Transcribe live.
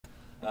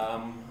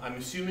I'm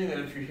assuming that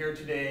if you're here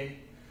today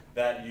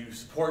that you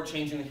support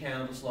changing the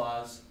cannabis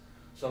laws.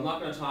 So I'm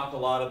not going to talk a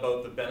lot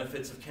about the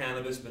benefits of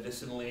cannabis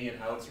medicinally and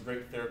how it's a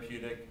great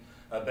therapeutic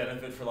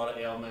benefit for a lot of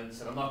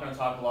ailments. And I'm not going to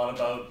talk a lot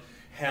about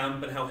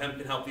hemp and how hemp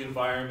can help the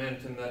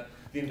environment and the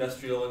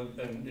industrial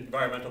and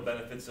environmental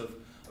benefits of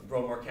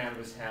grow more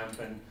cannabis hemp.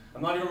 And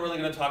I'm not even really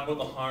going to talk about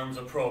the harms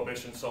of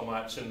prohibition so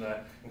much and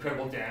the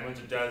incredible damage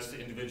it does to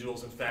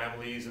individuals and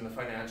families and the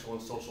financial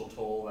and social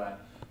toll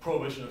that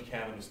prohibition of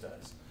cannabis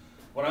does.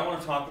 What I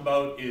want to talk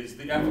about is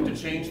the effort to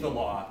change the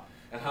law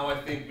and how I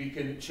think we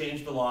can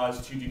change the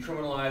laws to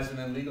decriminalize and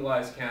then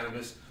legalize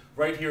cannabis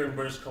right here in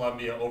British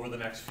Columbia over the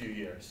next few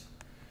years.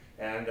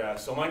 And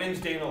so my name's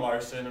Dana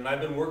Larsen, and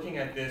I've been working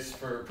at this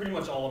for pretty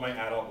much all of my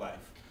adult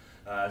life.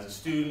 As a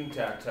student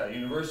at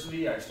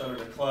university, I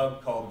started a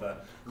club called the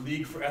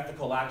League for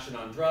Ethical Action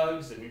on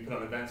Drugs, and we put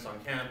on events on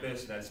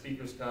campus and had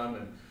speakers come.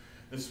 And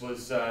this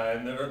was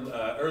in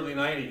the early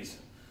 90s,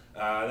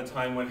 the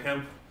time when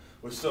hemp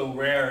was so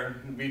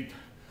rare and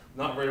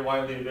not very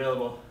widely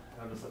available.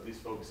 I'll just let these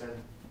folks in.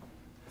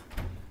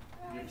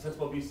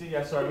 Sensible BC?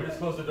 Yeah, sorry, we just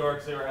closed the door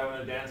because they were having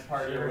a dance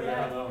party over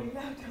there. Although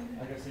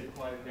I guess they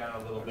quieted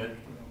down a little bit.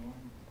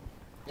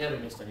 Yeah, we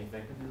missed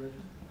anything.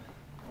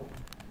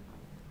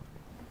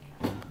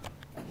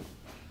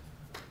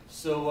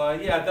 So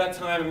yeah, at that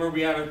time, I remember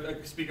we had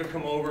a speaker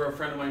come over, a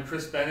friend of mine,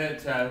 Chris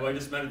Bennett, who I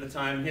just met at the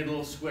time. He had a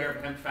little square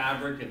of hemp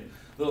fabric and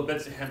little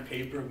bits of hemp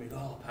paper. And we'd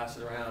all pass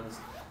it around,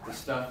 this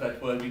stuff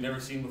that we'd never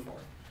seen before.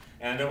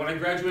 And when I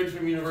graduated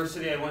from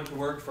university, I went to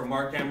work for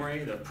Mark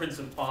Emery, the Prince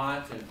of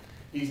Pot, and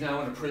he's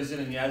now in a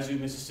prison in Yazoo,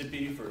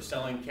 Mississippi for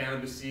selling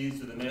cannabis seeds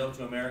to the mail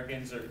to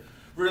Americans. Or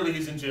really,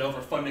 he's in jail for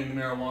funding the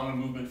marijuana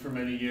movement for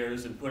many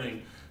years and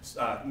putting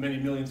many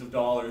millions of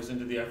dollars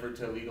into the effort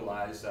to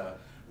legalize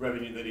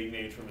revenue that he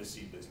made from his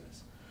seed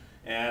business.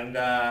 And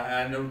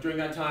during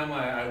that time,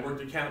 I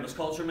worked at Cannabis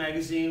Culture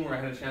magazine, where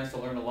I had a chance to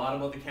learn a lot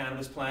about the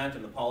cannabis plant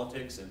and the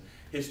politics and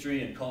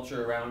history and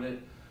culture around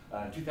it.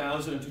 In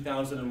 2000 and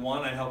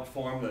 2001, I helped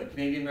form the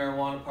Canadian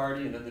Marijuana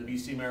Party and then the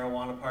BC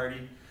Marijuana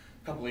Party.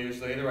 A couple of years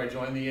later, I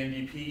joined the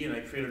NDP and I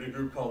created a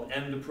group called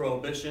End to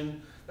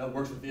Prohibition that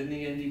works within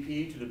the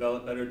NDP to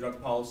develop better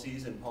drug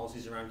policies and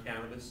policies around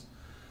cannabis.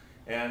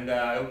 And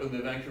I opened the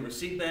Vancouver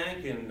Seed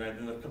Bank, and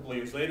then a couple of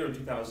years later, in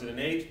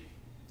 2008,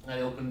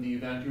 I opened the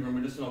Vancouver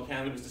Medicinal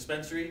Cannabis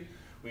Dispensary.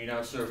 We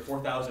now serve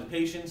 4,000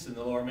 patients in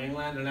the Lower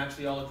Mainland and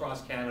actually all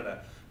across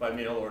Canada by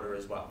mail order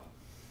as well.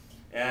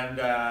 And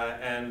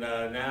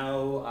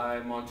now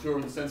I'm on tour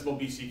with the Sensible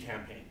BC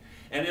campaign.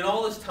 And in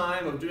all this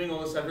time of doing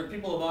all this effort,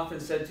 people have often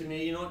said to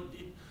me, you know,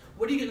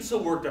 what are you getting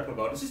so worked up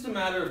about? It's just a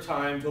matter of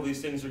time till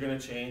these things are going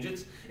to change.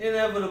 It's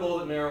inevitable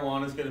that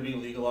marijuana is going to be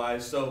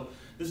legalized, so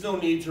there's no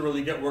need to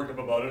really get worked up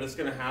about it. It's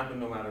going to happen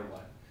no matter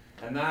what.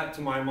 And that,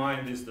 to my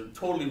mind, is the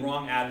totally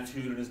wrong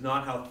attitude and is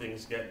not how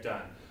things get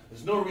done.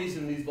 There's no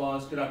reason these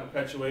laws could not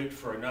perpetuate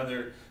for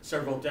another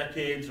several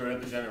decades or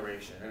another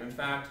generation. And in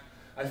fact,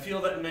 I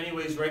feel that in many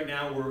ways right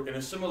now we're in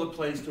a similar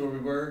place to where we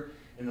were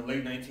in the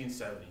late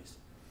 1970s.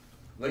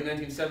 Late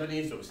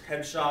 1970s, there was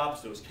head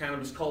shops, there was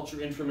cannabis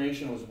culture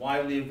information was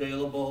widely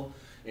available.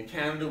 In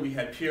Canada, we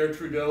had Pierre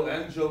Trudeau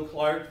and Joe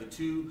Clark, the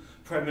two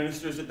prime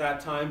ministers at that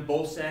time,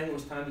 both saying it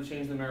was time to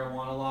change the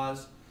marijuana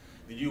laws.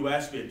 The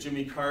US, we had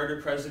Jimmy Carter,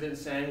 president,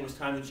 saying it was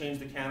time to change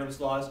the cannabis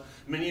laws.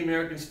 Many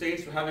American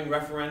states were having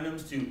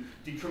referendums to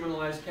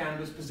decriminalize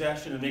cannabis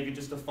possession and make it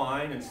just a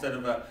fine instead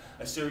of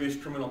a serious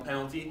criminal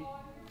penalty.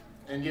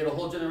 And yet a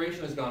whole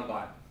generation has gone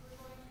by.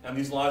 And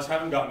these laws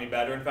haven't gotten any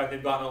better. In fact,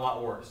 they've gotten a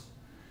lot worse.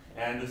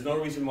 And there's no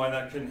reason why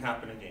that couldn't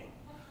happen again.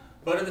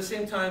 But at the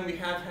same time, we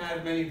have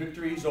had many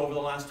victories over the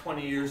last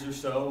 20 years or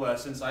so.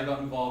 Since I got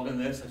involved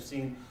in this, I've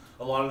seen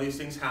a lot of these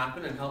things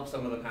happen and helped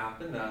some of them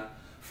happen.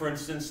 For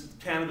instance,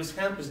 cannabis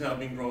hemp is now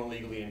being grown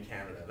legally in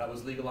Canada. That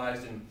was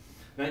legalized in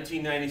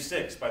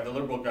 1996 by the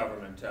Liberal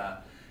government.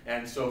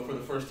 And so for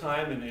the first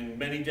time in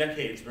many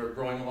decades, we're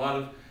growing a lot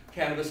of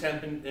cannabis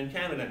hemp in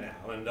Canada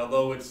now. And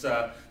although it's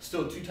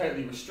still too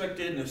tightly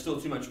restricted and there's still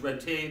too much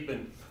red tape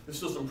and there's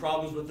still some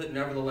problems with it,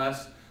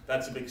 nevertheless,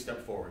 that's a big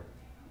step forward.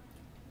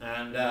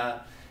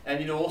 And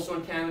you know, also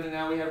in Canada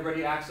now we have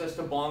ready access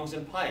to bongs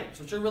and pipes,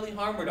 which are really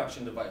harm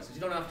reduction devices.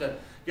 You don't have to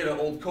get an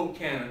old Coke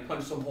can and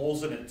punch some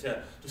holes in it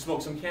to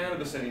smoke some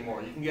cannabis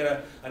anymore. You can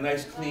get a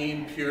nice,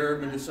 clean, pure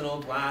medicinal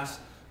glass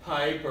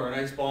pipe or a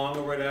nice bong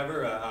or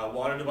whatever, a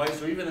water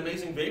device, or even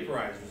amazing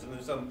vaporizers. And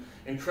there's some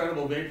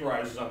incredible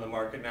vaporizers on the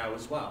market now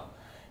as well.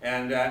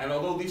 And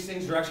although these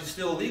things are actually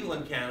still illegal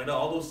in Canada,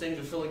 all those things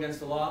are still against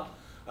the law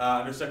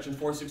under section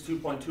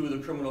 462.2 of the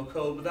Criminal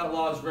Code, but that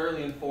law is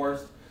rarely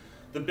enforced.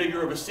 The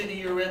bigger of a city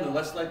you're in, the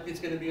less likely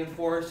it's going to be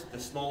enforced. The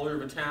smaller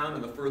of a town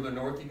and the further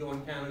north you go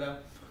in Canada,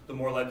 the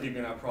more likely you're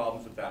going to have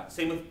problems with that.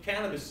 Same with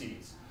cannabis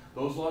seeds.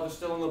 Those laws are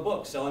still in the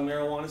book. Selling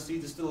marijuana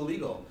seeds is still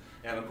illegal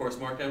And of course,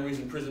 Mark Emery's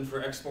in prison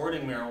for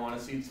exporting marijuana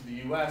seeds to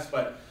the US,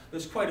 but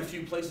there's quite a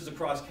few places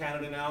across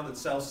Canada now that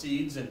sell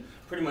seeds, and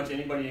pretty much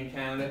anybody in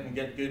Canada can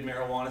get good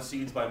marijuana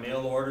seeds by mail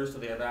order, so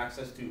they have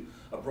access to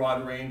a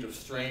broad range of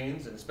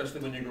strains, and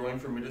especially when you're growing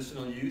for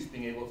medicinal use,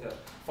 being able to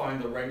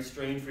find the right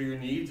strain for your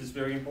needs is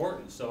very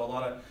important. So a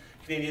lot of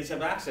Canadians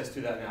have access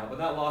to that now, but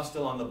that law's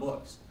still on the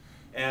books.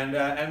 And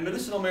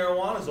medicinal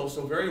marijuana is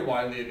also very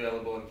widely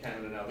available in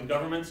Canada now. The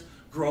government's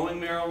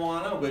growing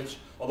marijuana, which,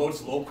 although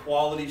it's low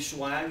quality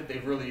swag,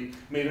 they've really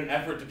made an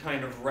effort to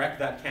kind of wreck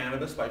that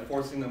cannabis by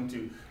forcing them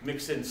to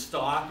mix in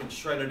stock and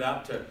shred it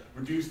up to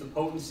reduce the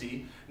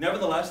potency.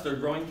 Nevertheless, they're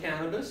growing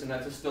cannabis, and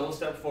that's still a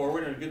step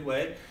forward in a good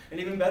way. And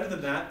even better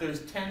than that,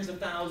 there's tens of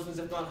thousands,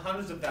 if not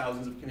hundreds of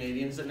thousands of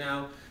Canadians that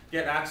now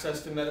get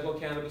access to medical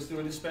cannabis through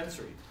a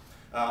dispensary.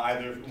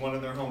 Either one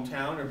in their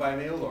hometown or by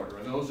mail order,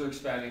 and those are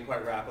expanding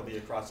quite rapidly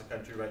across the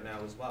country right now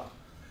as well.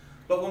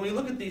 But when we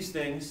look at these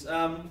things,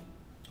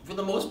 for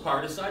the most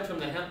part, aside from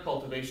the hemp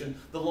cultivation,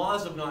 the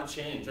laws have not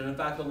changed, and in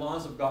fact the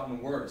laws have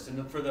gotten worse.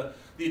 And for the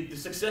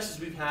successes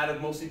we've had have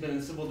mostly been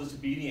in civil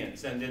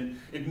disobedience and in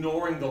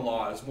ignoring the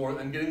laws more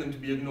than getting them to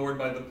be ignored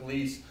by the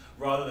police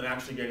rather than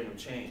actually getting them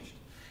changed.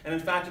 And in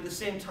fact, at the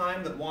same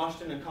time that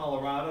Washington and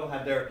Colorado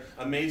had their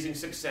amazing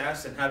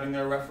success in having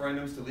their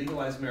referendums to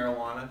legalize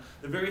marijuana,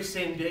 the very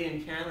same day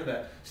in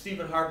Canada,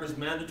 Stephen Harper's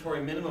mandatory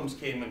minimums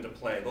came into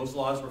play. Those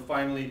laws were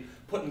finally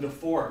put into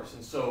force,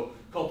 and so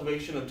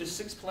cultivation of just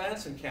 6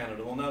 plants in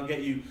Canada will now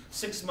get you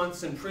 6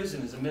 months in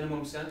prison as a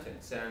minimum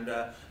sentence, and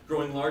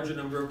growing larger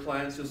number of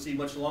plants, you'll see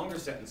much longer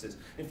sentences.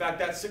 In fact,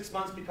 that 6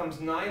 months becomes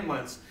 9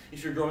 months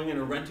if you're growing in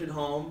a rented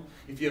home,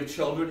 if you have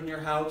children in your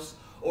house,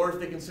 or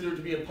if they consider it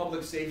to be a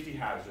public safety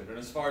hazard. And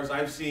as far as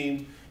I've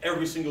seen,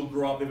 every single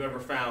grow up they've ever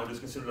found is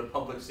considered a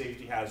public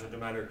safety hazard no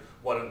matter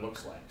what it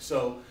looks like.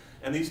 So,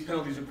 and these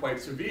penalties are quite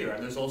severe,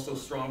 and there's also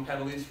strong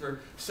penalties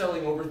for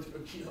selling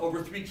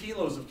over 3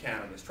 kilos of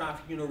cannabis,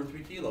 trafficking over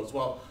 3 kilos.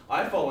 Well,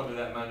 I fall under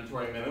that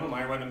mandatory minimum.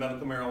 I run a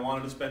medical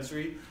marijuana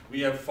dispensary.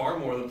 We have far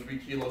more than 3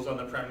 kilos on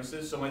the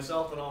premises, so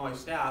myself and all my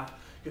staff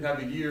could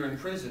have a year in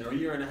prison, or a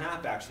year and a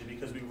half actually,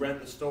 because we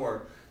rent the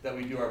store that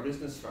we do our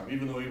business from.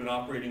 Even though we've been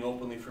operating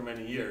openly for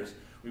many years,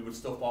 we would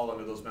still fall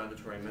under those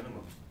mandatory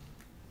minimums.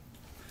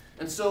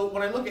 And so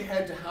when I look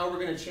ahead to how we're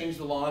going to change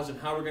the laws and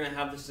how we're going to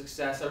have the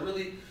success,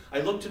 I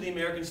look to the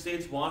American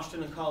states,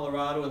 Washington and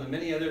Colorado, and the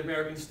many other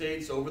American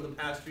states over the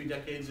past few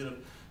decades that have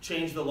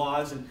changed the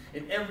laws, and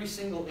in every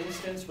single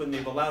instance when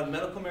they've allowed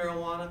medical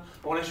marijuana,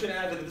 or I should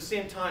add that at the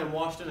same time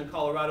Washington and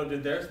Colorado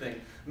did their thing,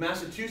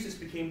 Massachusetts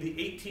became the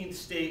 18th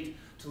state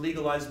to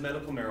legalize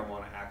medical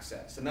marijuana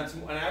access. And that's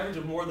an average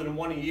of more than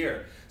 1 a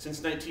year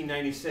since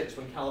 1996,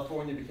 when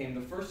California became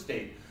the first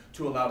state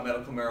to allow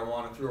medical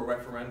marijuana through a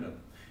referendum.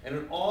 And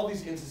in all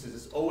these instances,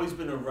 it's always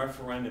been a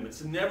referendum.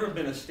 It's never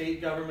been a state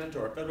government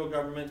or a federal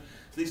government,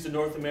 at least in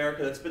North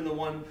America, that's been the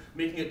one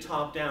making it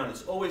top down.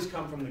 It's always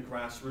come from the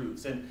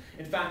grassroots. And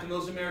in fact, in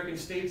those American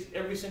states,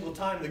 every single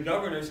time the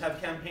governors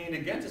have campaigned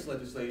against this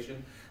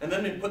legislation and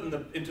then been put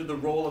into the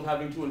role of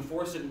having to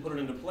enforce it and put it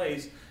into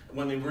place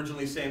when they were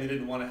originally saying they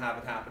didn't want to have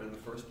it happen in the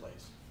first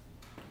place.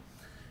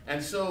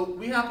 And so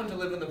we happen to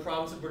live in the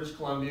province of British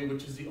Columbia,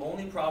 which is the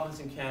only province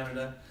in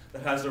Canada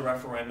that has a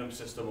referendum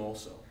system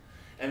also.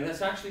 And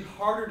it's actually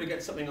harder to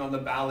get something on the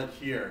ballot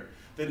here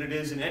than it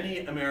is in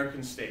any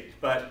American state,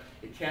 but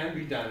it can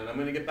be done, and I'm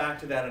going to get back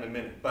to that in a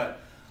minute.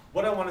 But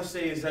what I want to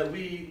say is that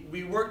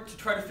we worked to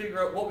try to figure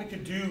out what we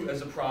could do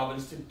as a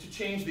province to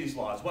change these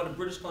laws, what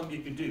British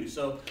Columbia could do.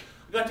 So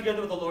we got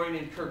together with a lawyer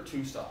named Kirk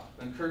Tusaw,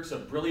 and Kirk's a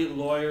brilliant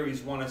lawyer.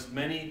 He's won us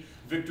many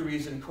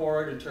victories in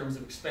court in terms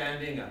of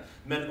expanding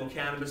medical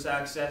cannabis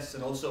access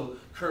and also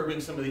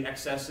curbing some of the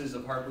excesses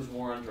of Harper's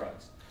war on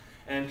drugs.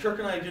 And Kirk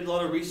and I did a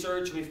lot of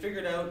research, and we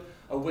figured out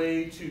a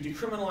way to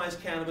decriminalize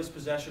cannabis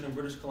possession in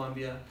British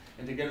Columbia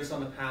and to get us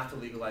on the path to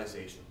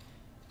legalization.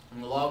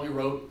 And the law we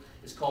wrote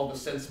is called the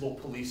Sensible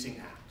Policing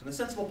Act. And the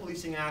Sensible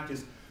Policing Act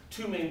is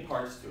 2 main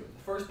parts to it.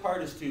 The first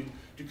part is to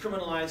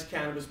decriminalize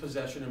cannabis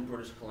possession in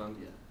British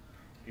Columbia.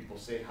 People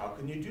say, how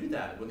can you do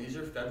that when these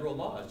are federal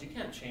laws? You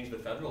can't change the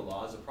federal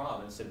law as a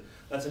province, and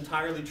that's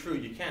entirely true,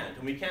 you can't.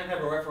 And we can't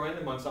have a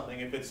referendum on something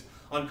if it's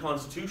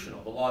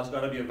unconstitutional. The law's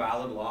got to be a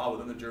valid law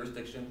within the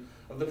jurisdiction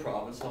of the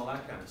province and all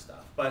that kind of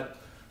stuff. But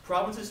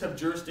provinces have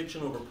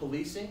jurisdiction over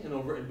policing and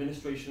over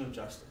administration of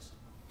justice.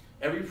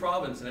 Every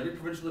province and every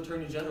provincial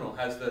attorney general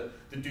has the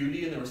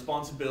duty and the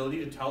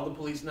responsibility to tell the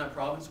police in that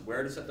province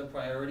where to set their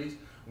priorities,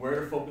 where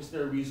to focus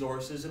their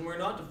resources, and where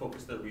not to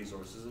focus their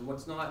resources, and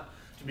what's not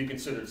to be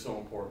considered so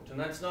important. And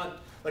that's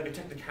not like a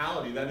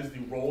technicality, that is the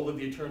role of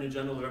the Attorney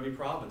General of every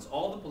province.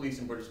 All the police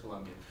in British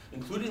Columbia,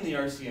 including the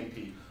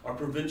RCMP, are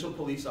provincial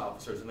police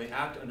officers, and they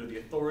act under the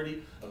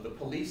authority of the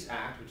Police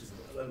Act, which is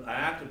an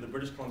act of the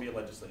British Columbia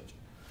legislature.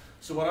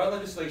 So what our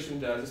legislation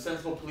does, the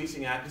Sensible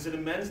Policing Act, is it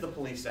amends the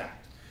Police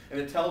Act. And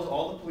it tells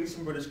all the police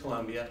in British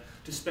Columbia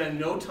to spend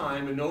no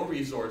time and no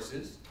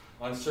resources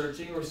on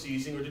searching or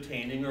seizing or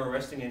detaining or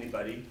arresting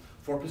anybody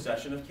for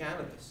possession of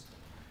cannabis.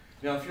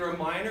 Now, if you're a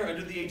minor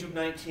under the age of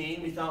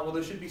 19, we thought, well,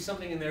 there should be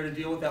something in there to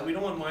deal with that. We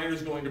don't want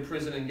minors going to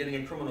prison and getting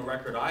a criminal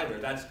record either.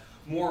 That's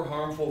more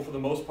harmful for the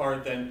most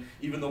part than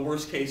even the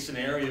worst case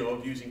scenario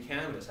of using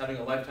cannabis. Having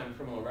a lifetime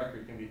criminal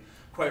record can be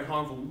quite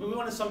harmful. But we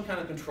wanted some kind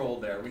of control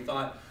there. We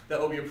thought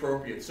that would be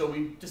appropriate. So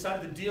we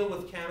decided to deal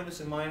with cannabis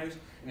and minors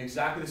in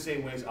exactly the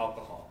same way as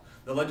alcohol.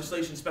 The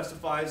legislation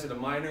specifies that a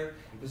minor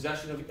in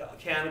possession of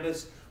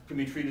cannabis can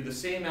be treated the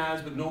same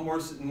as, but no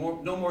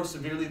more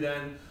severely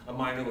than a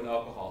minor with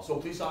alcohol. So a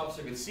police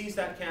officer could seize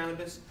that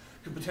cannabis,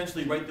 could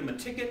potentially write them a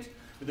ticket,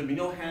 but there'd be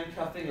no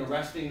handcuffing,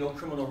 arresting, no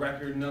criminal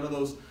record, none of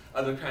those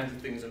other kinds of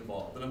things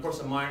involved. And of course,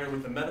 a minor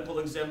with a medical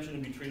exemption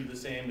would be treated the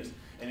same as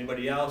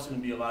anybody else and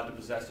would be allowed to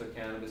possess their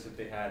cannabis if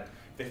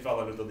they fell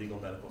under the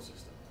legal medical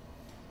system.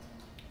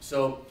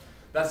 So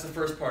that's the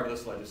first part of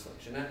this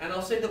legislation. And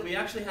I'll say that we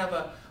actually have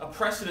a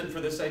precedent for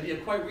this idea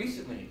quite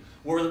recently,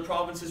 where the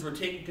provinces were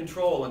taking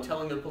control and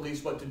telling their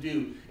police what to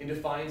do in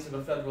defiance of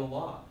a federal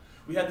law.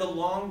 We had the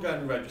long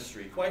gun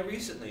registry quite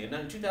recently, and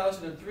in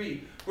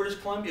 2003, British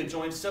Columbia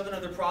joined 7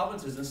 other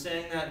provinces in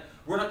saying that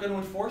we're not going to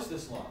enforce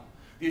this law.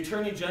 The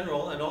Attorney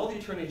General and all the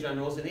Attorney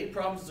Generals in 8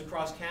 provinces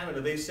across Canada,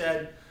 they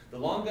said the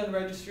long gun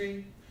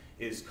registry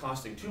is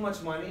costing too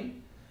much money,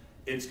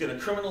 it's going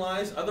to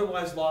criminalize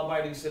otherwise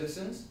law-abiding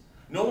citizens,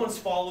 no one's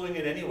following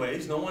it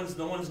anyways, no one's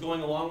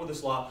going along with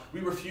this law, we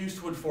refuse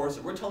to enforce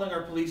it. We're telling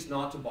our police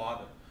not to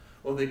bother.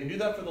 Well, they can do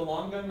that for the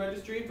long gun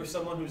registry, for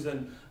someone who's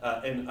in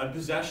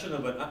possession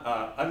of an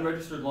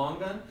unregistered long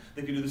gun.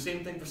 They can do the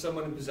same thing for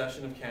someone in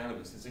possession of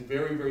cannabis. It's a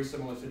very, very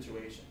similar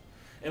situation.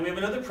 And we have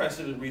another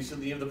precedent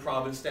recently of the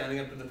province standing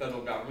up to the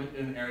federal government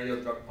in an area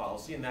of drug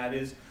policy, and that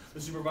is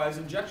the supervised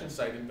injection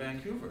site in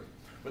Vancouver,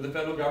 where the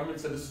federal government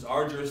said this is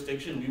our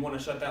jurisdiction, we want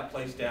to shut that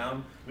place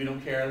down, we don't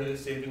care that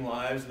it's saving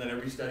lives, and that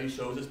every study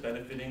shows it's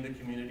benefiting the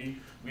community,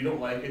 we don't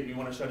like it, we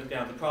want to shut it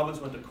down. The province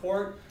went to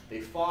court,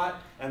 they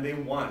fought, and they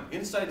won.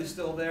 Insight is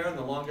still there, and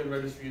the long gun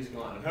registry is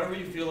gone. And however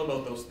you feel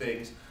about those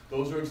things,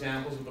 those are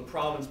examples of the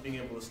province being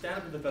able to stand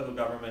up to the federal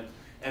government,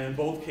 and in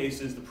both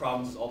cases, the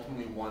province has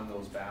ultimately won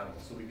those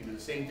battles. So we can do the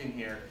same thing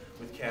here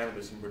with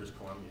cannabis in British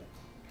Columbia.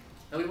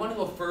 Now we want to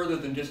go further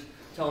than just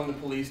telling the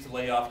police to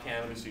lay off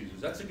cannabis users.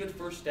 That's a good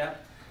first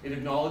step. It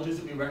acknowledges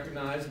that we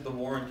recognize that the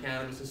war on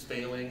cannabis is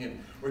failing,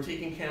 and we're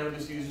taking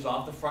cannabis users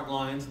off the front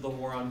lines of the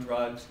war on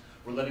drugs.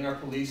 We're letting our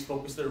police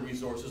focus their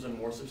resources on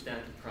more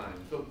substantive crimes.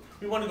 But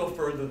we want to go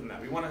further than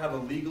that. We want to have a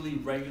legally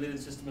regulated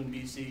system in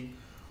BC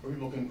where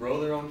people can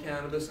grow their own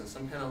cannabis in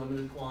some kind of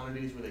limited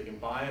quantities, where they can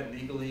buy it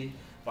legally,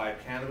 buy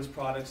cannabis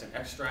products and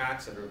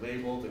extracts that are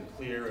labeled and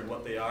clear and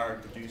what they are,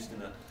 and produced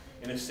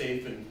in a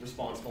safe and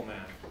responsible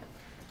manner.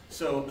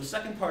 So the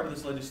second part of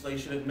this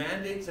legislation, it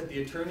mandates that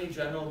the Attorney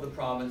General of the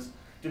province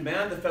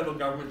demand the federal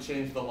government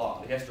change the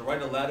law. He has to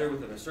write a letter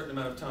within a certain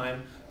amount of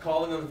time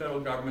calling on the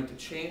federal government to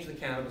change the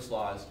cannabis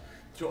laws,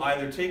 to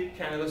either take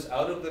cannabis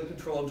out of the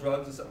Controlled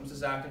Drugs and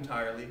Substances Act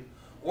entirely,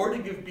 or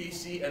to give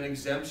BC an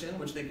exemption,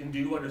 which they can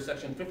do under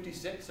Section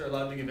 56. They're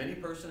allowed to give any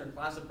person or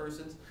class of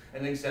persons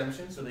an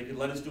exemption, so they could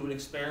let us do an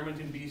experiment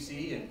in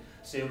BC and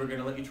say we're going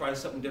to let you try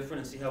something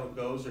different and see how it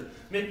goes, or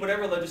make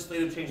whatever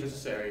legislative change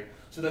necessary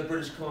so that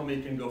British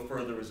Columbia can go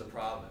further as a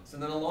province.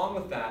 And then along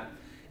with that,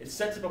 it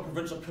sets up a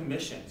provincial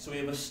commission. So we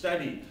have a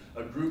study,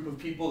 a group of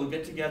people who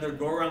get together,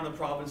 go around the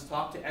province,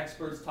 talk to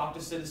experts, talk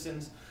to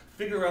citizens,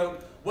 figure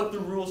out what the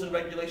rules and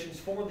regulations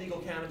for legal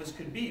cannabis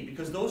could be,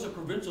 because those are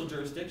provincial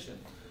jurisdiction.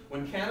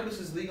 When cannabis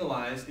is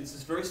legalized, it's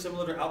very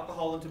similar to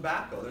alcohol and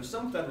tobacco. There's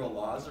some federal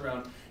laws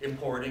around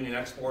importing and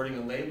exporting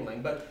and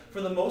labeling, but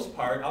for the most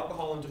part,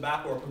 alcohol and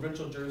tobacco are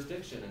provincial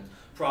jurisdiction, and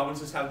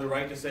provinces have the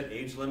right to set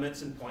age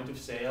limits and point of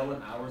sale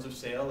and hours of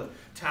sale and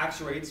tax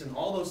rates, and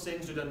all those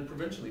things are done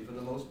provincially for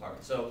the most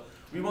part. So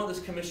we want this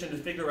commission to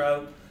figure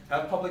out,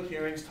 have public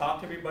hearings,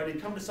 talk to everybody,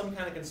 come to some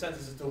kind of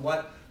consensus as to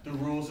what the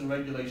rules and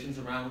regulations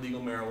around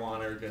legal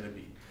marijuana are going to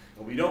be.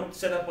 And we don't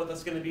set up what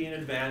that's going to be in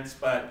advance,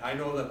 but I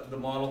know that the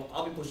model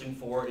I'll be pushing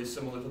for is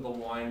similar to the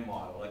wine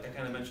model, like I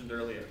kind of mentioned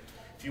earlier.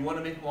 If you want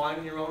to make wine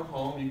in your own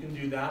home, you can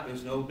do that.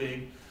 There's no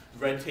big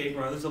red tape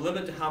around. There's a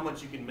limit to how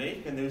much you can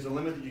make, and there's a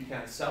limit that you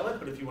can't sell it,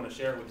 but if you want to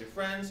share it with your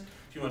friends,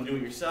 if you want to do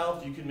it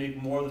yourself, you can make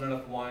more than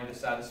enough wine to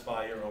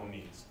satisfy your own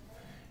needs.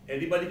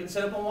 Anybody can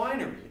set up a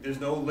winery. There's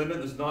no limit.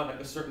 There's not like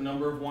a certain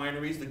number of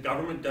wineries. The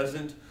government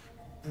doesn't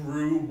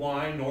brew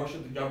wine, nor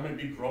should the government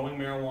be growing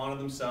marijuana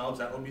themselves.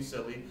 That would be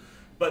silly.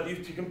 But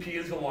to compete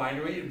as a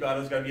winery,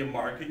 there's got to be a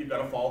market. You've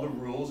got to follow the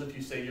rules. If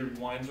you say your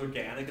wine's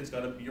organic, it's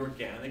got to be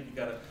organic. You've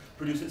got to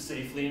produce it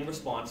safely and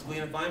responsibly.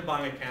 And if I'm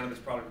buying a cannabis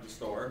product at the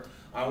store,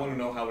 I want to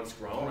know how it's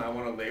grown. I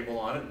want a label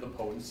on it, the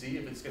potency.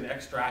 If it's going to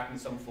extract in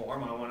some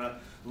form, I want a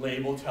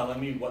label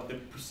telling me what the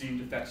perceived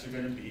effects are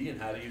going to be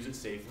and how to use it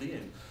safely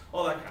and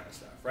all that kind of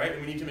stuff, right?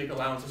 And we need to make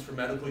allowances for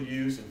medical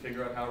use and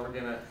figure out how we're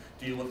going to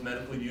deal with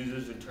medical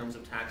users in terms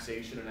of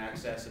taxation and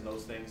access and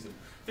those things, and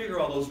figure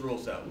all those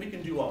rules out. We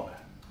can do all that.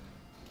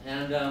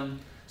 And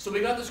so we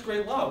got this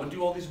great law. It would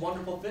do all these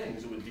wonderful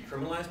things. It would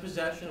decriminalize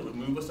possession. It would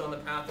move us on the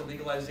path of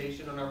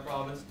legalization in our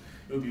province.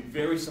 It would be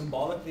very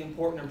symbolically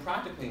important and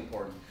practically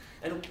important.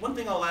 And one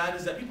thing I'll add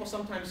is that people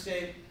sometimes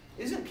say,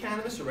 isn't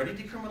cannabis already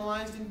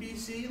decriminalized in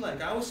BC?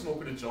 Like, I was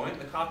smoking a joint,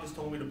 the cop just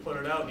told me to put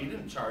it out, and he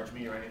didn't charge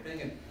me or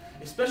anything. And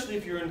especially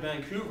if you're in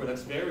Vancouver,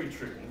 that's very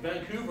true. In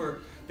Vancouver,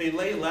 they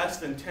lay less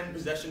than 10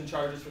 possession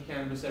charges for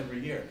cannabis every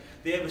year.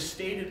 They have a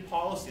stated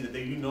policy that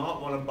they do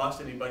not want to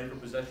bust anybody for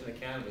possession of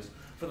cannabis.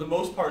 For the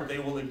most part, they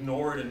will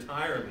ignore it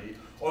entirely,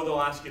 or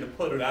they'll ask you to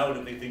put it out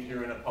if they think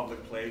you're in a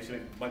public place and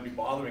it might be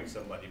bothering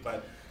somebody.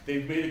 But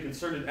they've made a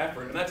concerted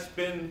effort, and that's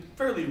been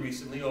fairly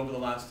recently, over the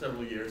last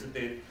several years, that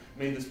they've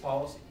made this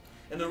policy.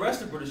 In the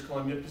rest of British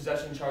Columbia,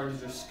 possession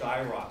charges are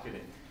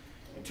skyrocketing.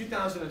 In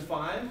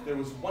 2005, there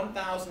was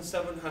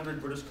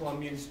 1,700 British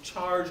Columbians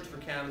charged for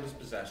cannabis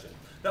possession.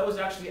 That was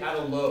actually at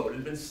a low. It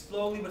had been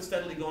slowly but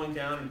steadily going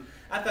down. And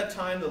at that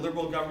time, the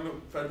Liberal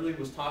government federally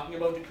was talking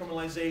about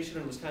decriminalization,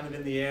 and it was kind of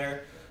in the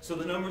air. So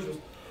the numbers was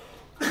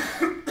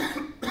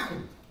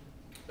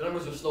the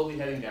numbers are slowly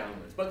heading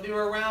downwards. But they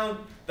were around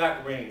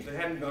that range. They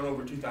hadn't gone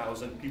over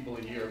 2,000 people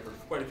a year for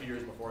quite a few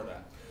years before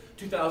that.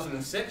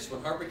 2006,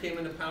 when Harper came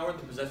into power, the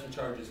possession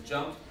charges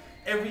jumped.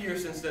 Every year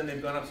since then,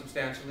 they've gone up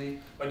substantially.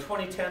 By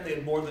 2010, they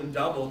had more than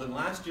doubled, and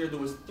last year there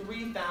was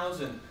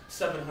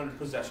 3,700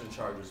 possession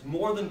charges,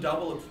 more than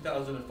double of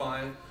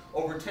 2005.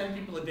 Over 10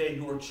 people a day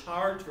who were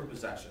charged for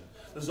possession.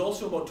 There's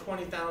also about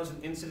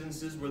 20,000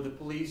 incidences where the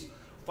police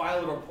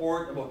file a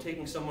report about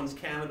taking someone's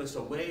cannabis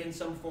away in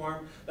some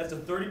form. That's a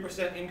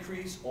 30%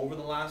 increase over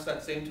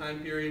that same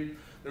time period.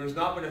 There has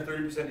not been a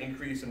 30%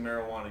 increase in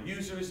marijuana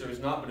users. There has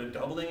not been a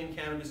doubling in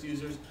cannabis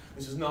users.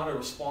 This is not a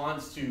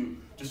response to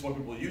just more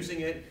people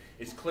using it.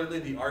 It's clearly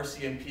the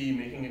RCMP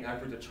making an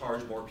effort to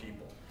charge more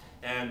people.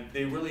 And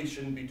they really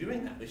shouldn't be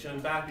doing that. They should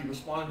in fact be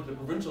responding to the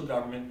provincial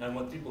government and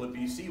what people at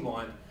BC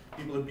want.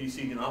 People at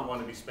BC do not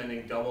want to be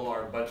spending double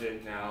our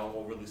budget now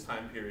over this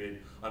time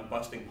period on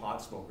busting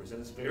pot smokers.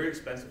 And it's very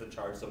expensive to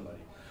charge somebody.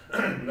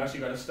 We've actually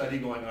got a study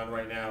going on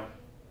right now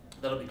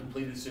that'll be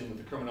completed soon with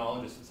the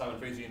criminologists at Simon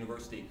Fraser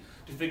University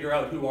to figure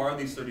out who are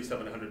these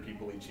 3,700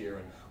 people each year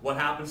and what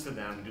happens to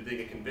them. Do they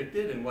get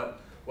convicted, and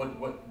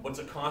what's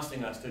it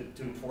costing us to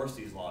enforce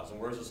these laws, and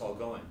where's this all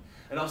going?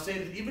 And I'll say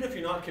that even if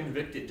you're not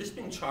convicted, just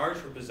being charged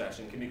for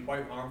possession can be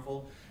quite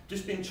harmful.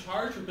 Just being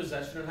charged for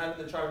possession and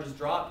having the charges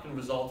dropped can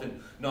result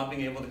in not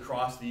being able to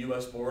cross the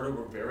US border.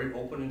 We're very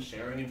open in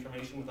sharing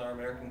information with our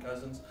American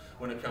cousins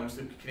when it comes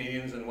to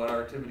Canadians and what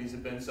our activities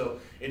have been. So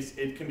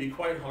it can be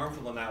quite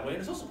harmful in that way. And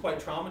it's also quite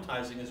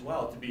traumatizing as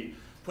well to be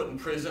put in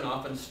prison,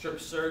 often strip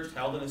searched,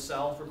 held in a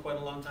cell for quite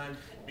a long time,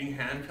 being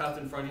handcuffed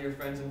in front of your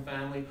friends and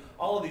family.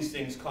 All of these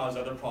things cause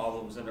other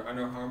problems and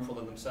are harmful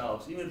in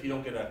themselves, even if you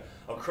don't get a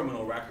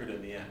criminal record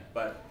in the end.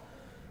 But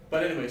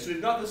anyway, so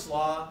we've got this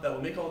law that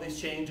will make all these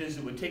changes.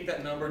 It would take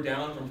that number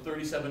down from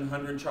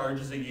 3,700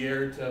 charges a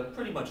year to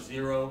pretty much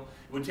zero.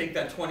 It would take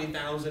that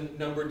 20,000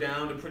 number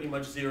down to pretty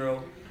much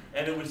zero.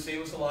 And it would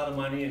save us a lot of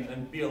money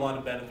and be a lot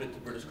of benefit to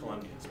British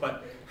Columbians.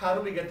 But how do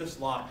we get this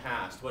law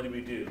passed? What do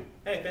we do?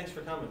 Hey, thanks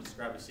for coming. Just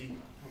grab a seat.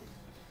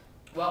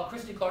 Well,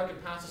 Christy Clark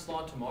could pass this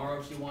law tomorrow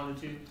if she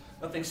wanted to.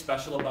 Nothing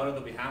special about it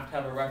that we have to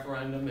have a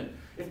referendum. And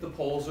if the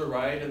polls are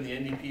right and the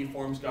NDP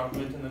forms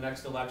government in the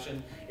next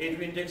election,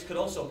 Adrian Dix could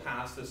also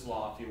pass this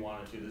law if he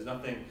wanted to. There's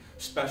nothing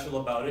special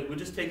about it. It would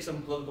just take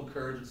some political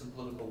courage and some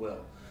political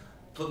will.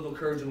 Political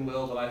courage and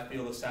will that I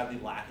feel is sadly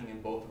lacking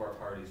in both of our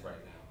parties right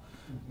now.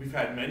 We've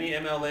had many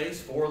MLAs,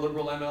 4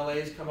 Liberal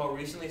MLAs, come out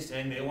recently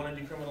saying they want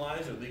to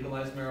decriminalize or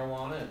legalize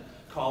marijuana and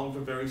calling for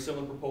very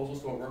similar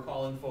proposals to what we're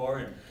calling for.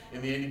 And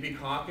in the NDP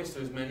caucus,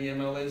 there's many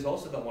MLAs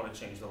also that want to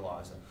change the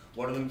laws. And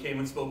one of them came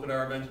and spoke at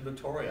our event in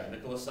Victoria.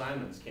 Nicholas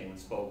Simons came and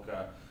spoke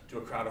to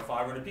a crowd of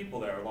 500 people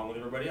there, along with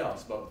everybody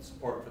else, about the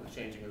support for the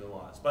changing of the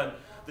laws. But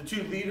the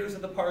two leaders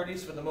of the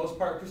parties, for the most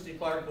part, Christy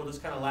Clark will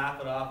just kind of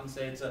laugh it off and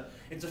say it's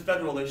a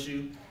federal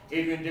issue.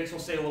 Adrian Dix will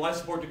say, well, I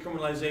support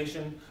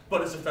decriminalization,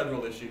 but it's a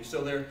federal issue.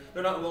 So they're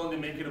not willing to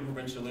make it a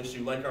provincial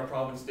issue, like our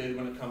province did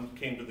when it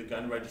came to the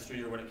gun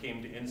registry or when it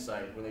came to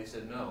Insight, when they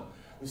said, no,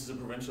 this is a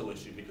provincial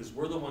issue because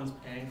we're the ones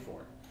paying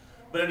for it.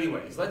 But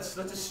anyways, let's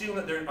assume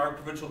that our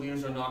provincial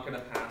leaders are not going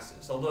to pass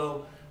this,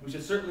 although we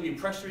should certainly be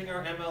pressuring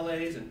our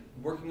MLAs and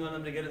working on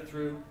them to get it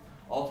through.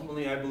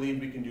 Ultimately, I believe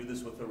we can do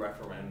this with a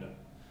referendum.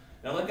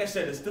 Now, like I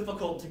said, it's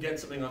difficult to get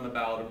something on the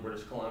ballot in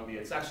British Columbia.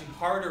 It's actually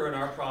harder in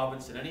our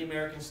province than any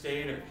American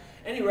state or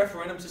any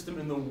referendum system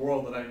in the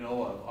world that I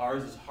know of.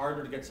 Ours is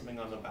harder to get something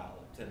on the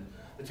ballot. And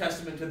the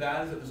testament to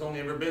that is that there's only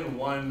ever been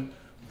one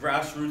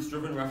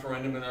grassroots-driven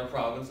referendum in our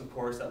province. Of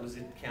course, that was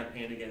the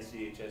campaign against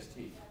the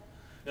HST.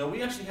 Now,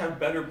 we actually have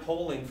better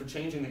polling for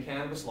changing the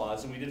cannabis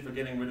laws than we did for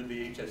getting rid of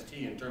the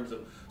HST in terms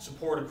of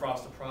support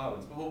across the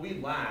province. But what we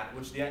lack,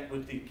 which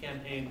the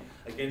campaign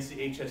against the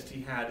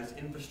HST had, is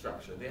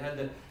infrastructure. They had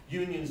the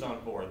unions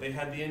on board. They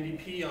had the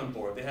NDP on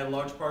board. They had a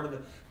large part of the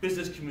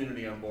business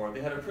community on board.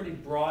 They had a pretty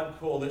broad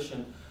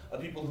coalition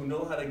of people who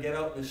know how to get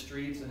out in the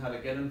streets and how to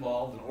get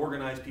involved and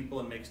organize people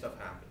and make stuff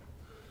happen.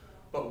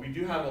 But we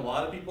do have a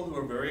lot of people who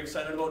are very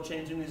excited about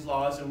changing these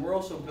laws, and we're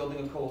also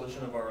building a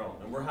coalition of our own.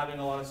 And we're having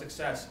a lot of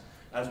success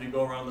as we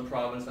go around the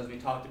province, as we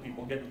talk to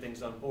people, getting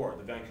things on board.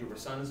 The Vancouver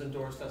Sun has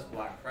endorsed us,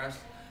 Black Press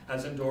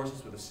has endorsed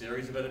us with a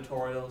series of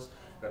editorials.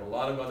 We've got a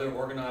lot of other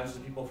organizers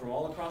and people from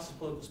all across the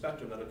political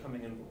spectrum that are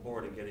coming on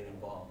board and getting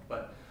involved.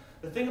 But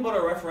the thing about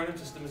our referendum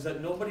system is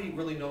that nobody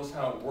really knows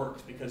how it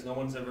works because no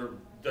one's ever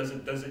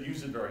doesn't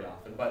use it very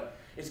often. But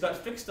it's got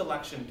fixed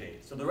election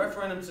dates. So the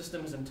referendum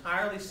system is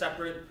entirely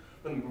separate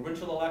from the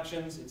provincial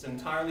elections. It's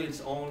entirely its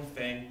own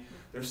thing.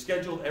 They're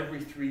scheduled every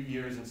 3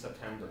 years in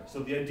September. So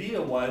the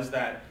idea was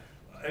that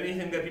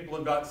anything that people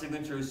have got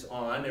signatures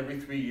on every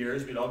 3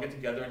 years, we'd all get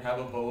together and have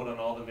a vote on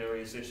all the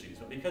various issues.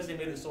 But because they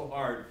made it so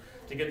hard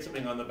to get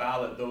something on the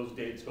ballot, those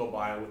dates go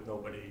by with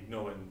nobody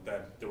knowing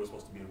that there was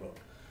supposed to be a vote.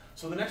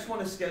 So the next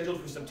one is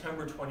scheduled for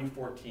September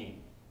 2014.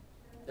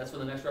 That's when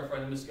the next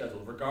referendum is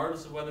scheduled.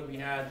 Regardless of whether we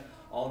had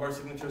all of our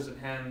signatures at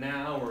hand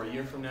now or a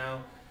year from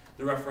now,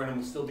 the referendum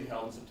will still be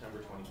held in September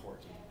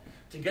 2014.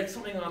 To get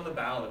something on the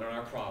ballot in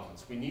our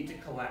province, we need to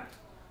collect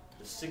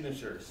the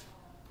signatures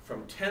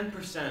from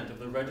 10% of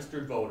the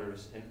registered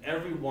voters in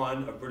every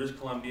one of British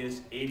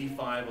Columbia's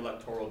 85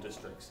 electoral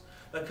districts.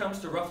 That comes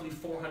to roughly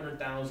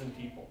 400,000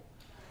 people.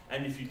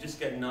 And if you just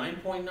get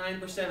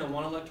 9.9% in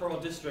one electoral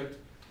district,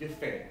 you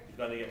fail. You've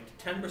got to get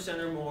 10%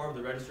 or more of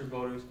the registered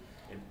voters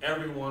in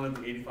every one of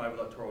the 85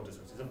 electoral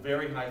districts. It's a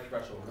very high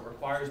threshold. It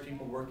requires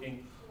people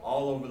working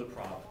all over the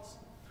province.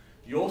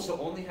 You also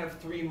only have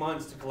 3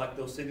 months to collect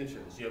those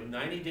signatures. You have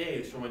 90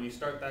 days from when you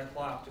start that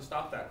clock to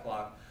stop that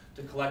clock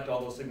to collect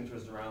all those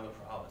signatures around the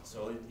province.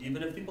 So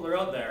even if people are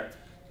out there,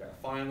 you gotta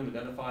find them,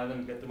 identify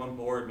them, get them on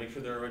board, make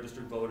sure they're a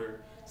registered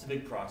voter. It's a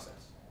big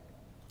process.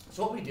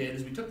 So what we did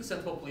is we took the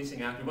Sensible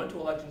Policing Act, we went to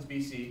Elections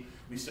BC,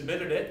 we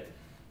submitted it,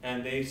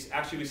 and we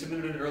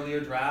submitted an earlier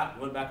draft,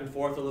 went back and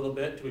forth a little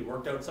bit till we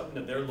worked out something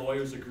that their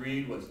lawyers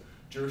agreed was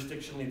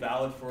jurisdictionally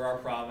valid for our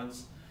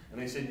province. And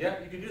they said,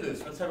 yeah, you can do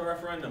this. Let's have a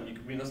referendum.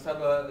 Let's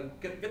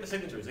have get the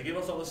signatures. They gave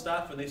us all the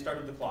stuff and they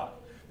started the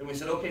clock. Then we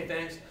said, okay,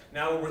 thanks.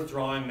 Now we're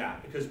withdrawing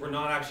that because we're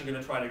not actually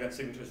going to try to get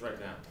signatures right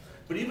now.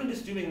 But even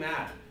just doing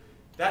that,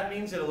 that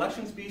means that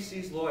Elections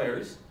BC's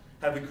lawyers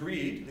have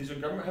agreed,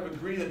 have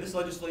agreed that this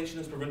legislation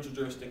is provincial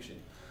jurisdiction.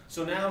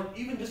 So now,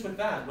 even just with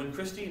that, when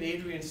Christy and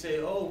Adrian say,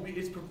 oh,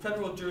 it's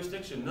federal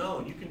jurisdiction,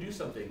 no, you can do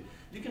something.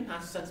 You can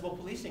pass a Sensible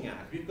Policing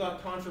Act. We've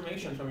got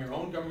confirmation from your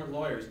own government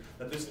lawyers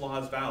that this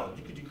law is valid.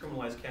 You could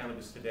decriminalize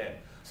cannabis today.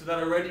 So that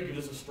already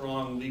gives us a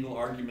strong legal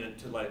argument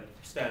to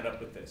stand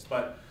up with this.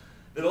 But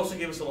it also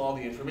gives us all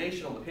the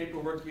information, all the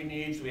paperwork we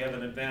need, so we have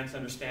an advanced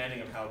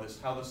understanding of how this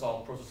process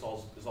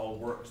all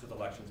works with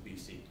Elections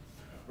BC.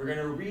 We're going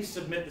to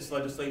resubmit this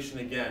legislation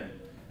again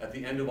at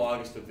the end of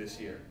August of this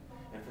year.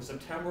 And for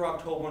September,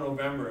 October,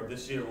 November of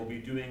this year, we'll be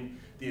doing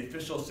the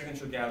official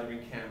signature gathering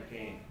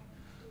campaign.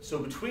 So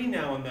between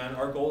now and then,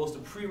 our goal is to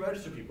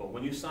pre-register people.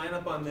 When you sign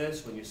up on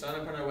this, when you sign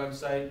up on our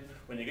website,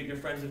 when you get your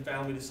friends and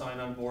family to sign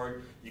on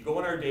board, you go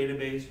in our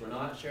database. We're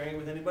not sharing it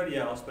with anybody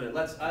else, but it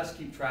lets us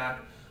keep track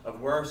of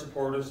where our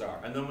supporters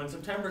are. And then when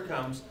September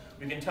comes,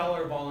 we can tell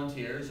our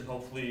volunteers, and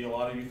hopefully a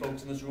lot of you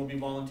folks in this room will be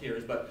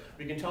volunteers, but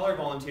we can tell our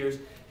volunteers,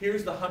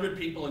 here's the 100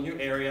 people in your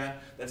area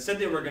that said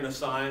they were going to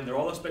sign. They're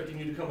all expecting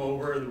you to come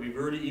over. That we've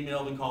already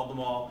emailed and called them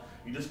all.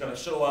 You just got to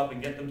show up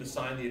and get them to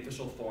sign the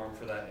official form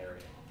for that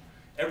area.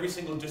 Every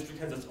single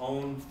district has its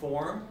own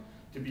form.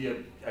 To be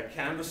a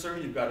canvasser,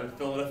 you've got to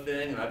fill in a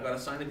thing, and I've got to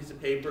sign a piece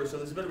of paper, so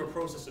there's a bit of a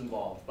process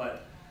involved.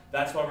 But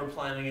that's why we're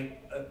planning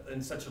it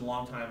in such a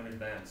long time in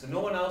advance. And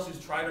no one else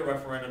who's tried a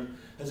referendum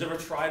has ever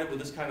tried it with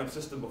this kind of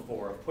system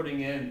before, of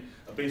putting in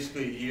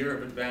basically a year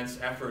of advanced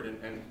effort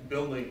and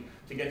building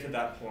to get to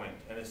that point.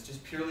 And it's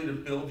just purely to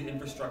build the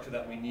infrastructure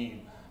that we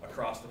need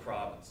across the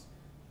province.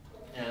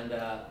 And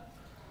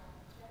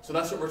so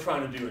that's what we're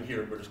trying to do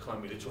here in British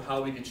Columbia, to show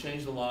how we can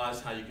change the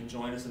laws, how you can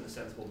join us in the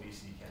Sensible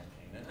BC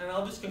campaign. And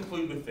I'll just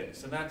conclude with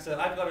this, and that's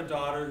I've got a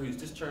daughter who's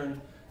just turned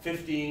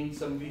 15.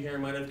 Some of you here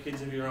might have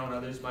kids of your own,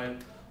 others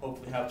might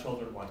hopefully have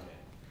children one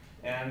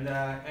day. And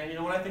you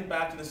know, when I think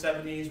back to the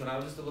 70s, when I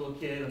was just a little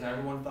kid and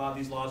everyone thought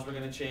these laws were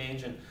going to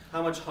change, and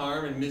how much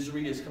harm and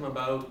misery has come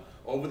about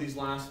over these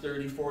last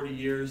 30, 40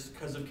 years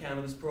because of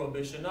cannabis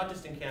prohibition, not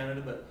just in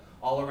Canada, but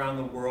all around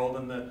the world,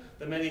 and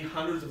the many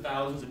hundreds of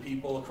thousands of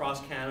people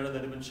across Canada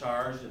that have been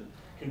charged and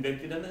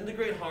convicted, and the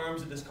great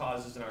harms that this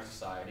causes in our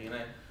society. And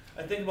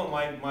I think about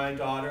my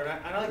daughter,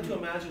 and I like to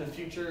imagine a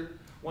future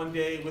one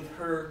day with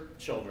her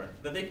children,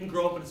 that they can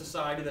grow up in a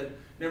society that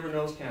never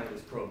knows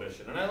cannabis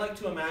prohibition. And I like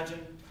to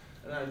imagine,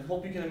 and I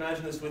hope you can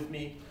imagine this with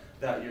me,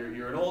 that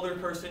you're an older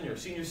person, you're a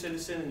senior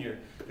citizen, and your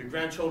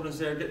grandchildren's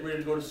there getting ready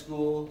to go to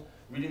school,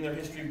 reading their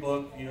history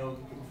book, you know,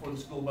 before the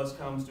school bus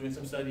comes, doing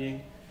some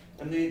studying.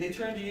 And they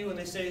turn to you and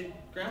they say,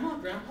 Grandma,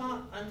 Grandpa,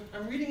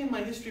 I'm reading in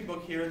my history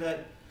book here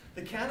that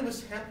the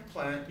cannabis hemp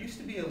plant used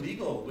to be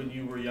illegal when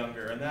you were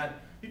younger, and that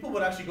people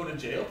would actually go to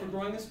jail for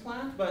growing this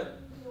plant,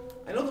 but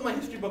I know that my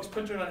history book's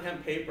printed on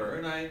hemp paper,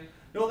 and I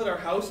know that our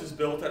house is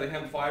built out of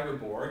hemp fiber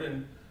board,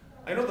 and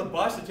I know the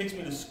bus that takes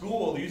me to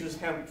school uses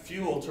hemp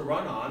fuel to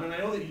run on, and I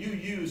know that you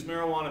use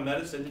marijuana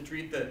medicine to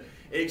treat the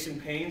aches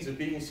and pains of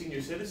being a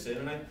senior citizen,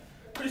 and I'm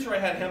pretty sure I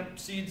had hemp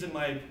seeds in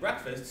my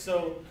breakfast,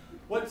 so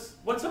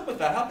what's up with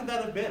that? How could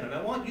that have been? And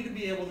I want you to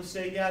be able to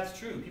say, yeah, it's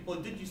true. People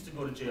did used to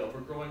go to jail for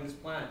growing this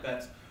plant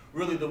that's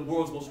really the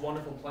world's most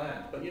wonderful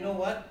plant. But you know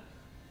what?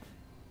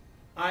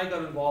 I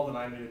got involved and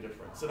I made a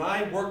difference. And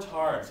I worked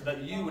hard so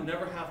that you would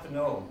never have to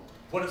know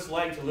what it's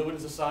like to live in a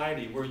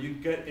society where you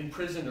get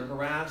imprisoned or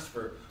harassed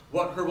for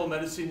what herbal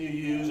medicine you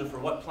use or for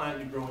what plant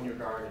you grow in your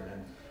garden.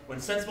 And when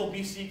Sensible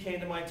BC came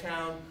to my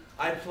town,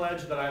 I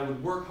pledged that I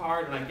would work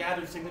hard, and I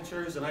gathered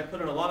signatures, and I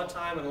put in a lot of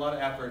time and a lot of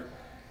effort.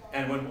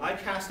 And when I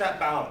cast that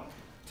ballot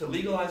to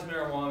legalize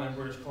marijuana in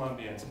British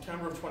Columbia in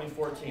September of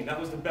 2014, that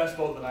was the best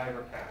vote that I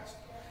ever cast.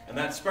 And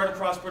that spread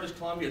across British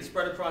Columbia, it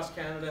spread across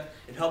Canada,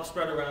 it helped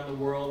spread around the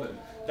world, and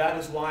that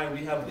is why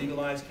we have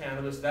legalized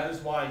cannabis. That is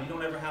why you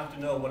don't ever have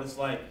to know what it's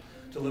like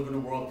to live in a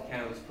world of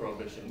cannabis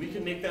prohibition. We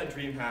can make that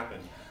dream happen.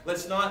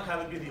 Let's not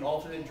have it be the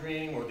alternate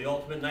dream or the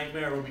ultimate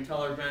nightmare where we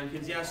tell our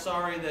grandkids, yeah,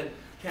 sorry that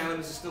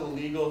cannabis is still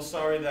illegal,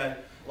 sorry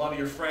that a lot of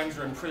your friends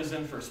are in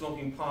prison for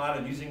smoking pot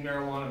and using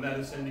marijuana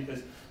medicine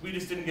because we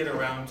just didn't get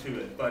around to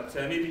it. But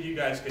maybe you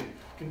guys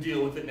can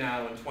deal with it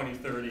now in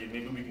 2030,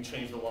 maybe we can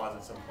change the laws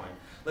at some point.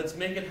 Let's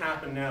make it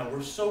happen now.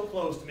 We're so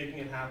close to making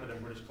it happen in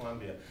British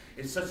Columbia.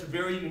 It's such a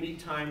very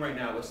unique time right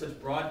now with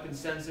such broad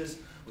consensus,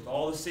 with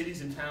all the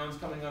cities and towns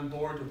coming on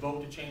board to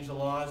vote to change the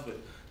laws, with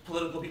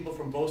political people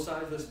from both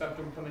sides of the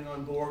spectrum coming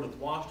on board, with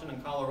Washington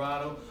and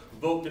Colorado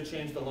vote to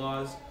change the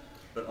laws.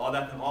 But all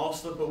that can all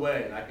slip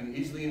away, and I can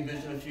easily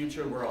envision a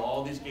future where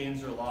all these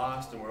gains are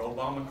lost, and where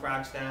Obama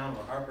cracks down,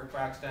 or Harper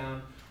cracks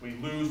down, we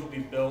lose what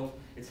we've built.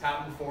 It's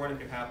happened before and it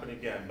can happen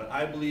again. But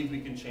I believe we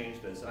can change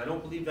this. And I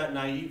don't believe that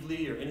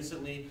naively or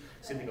innocently.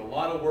 It's going to take a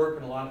lot of work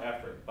and a lot of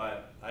effort.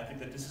 But I think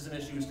that this is an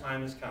issue whose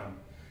time has come.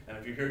 And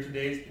if you're here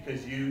today, it's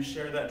because you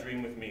share that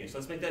dream with me. So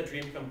let's make that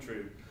dream come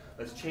true.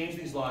 Let's change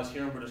these laws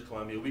here in British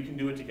Columbia. We can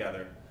do it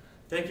together.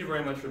 Thank you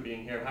very much for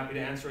being here. I'm happy to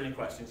answer any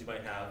questions you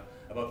might have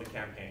about the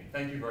campaign.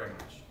 Thank you very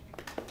much.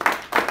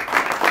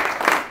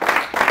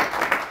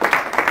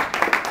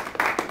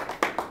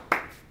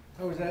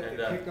 How was that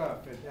the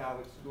kickoff at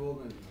Alex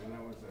Goulden? And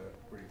that was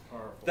a pretty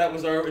powerful. That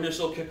was our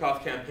initial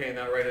kickoff campaign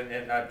right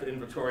in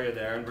Victoria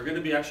there. And we're going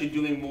to be actually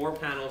doing more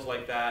panels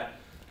like that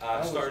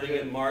starting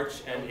in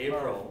March and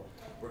April.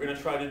 We're going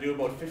to try to do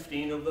about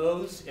 15 of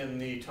those in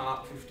the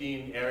top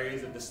 15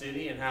 areas of the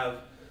city and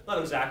have not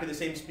exactly the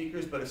same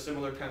speakers, but a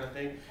similar kind of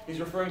thing. He's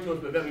referring to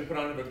an event we put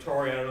on in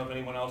Victoria. I don't know if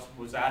anyone else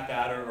was at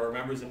that or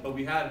remembers it, but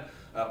we had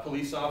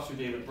police officer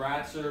David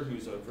Bratzer,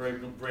 who's a very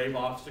brave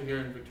officer here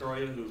in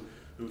Victoria, who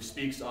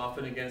speaks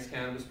often against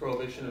cannabis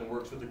prohibition and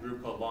works with a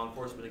group called Law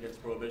Enforcement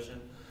Against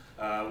Prohibition.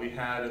 We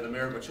had the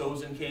Mayor of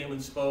Machosen came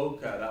and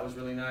spoke. That was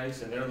really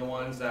nice, and they're the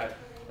ones that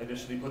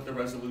initially put the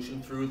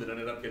resolution through that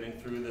ended up getting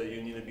through the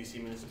Union of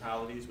BC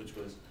Municipalities, which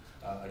was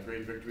a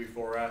great victory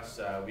for us.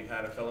 We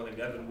had a fellow named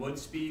Evan Wood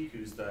speak,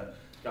 who's the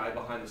guy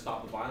behind the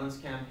Stop the Violence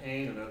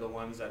campaign, and they're the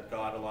ones that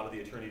got a lot of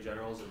the attorney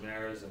generals and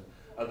mayors and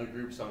other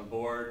groups on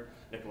board.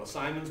 Nicola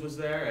Simons was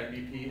there,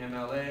 NDP,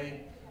 MLA.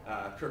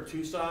 Kirk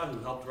Tusaw, who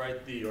helped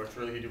write he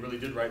really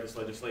did write this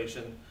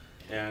legislation,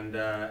 and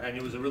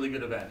it was a really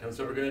good event. And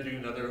so we're going to do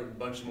another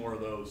bunch more of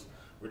those.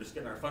 We're just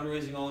getting our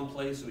fundraising all in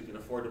place so we can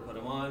afford to put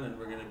them on, and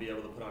we're going to be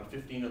able to put on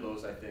 15 of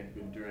those, I think,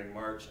 during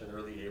March and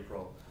early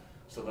April.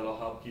 So that'll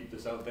help keep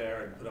this out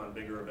there and put on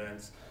bigger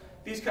events.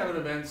 These kind of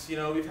events, you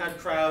know, we've had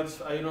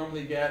crowds. I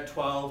normally get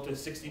 12 to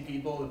 60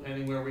 people,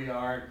 depending where we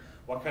are,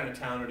 what kind of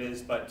town it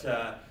is, but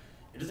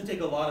it doesn't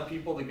take a lot of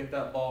people to get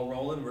that ball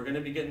rolling. We're going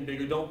to be getting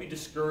bigger. Don't be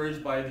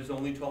discouraged by there's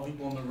only 12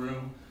 people in the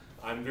room.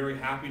 I'm very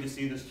happy to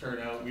see this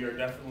turnout. We are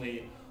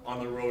definitely on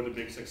the road to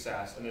big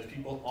success. And there's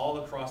people all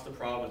across the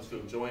province who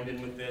have joined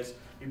in with this.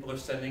 People are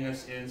sending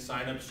us in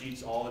sign-up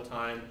sheets all the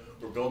time.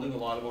 We're building a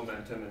lot of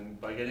momentum, and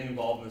by getting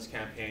involved in this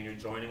campaign, you're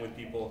joining with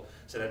people.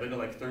 Said I've been to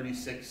like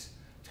 36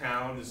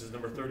 towns. This is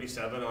number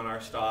 37 on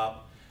our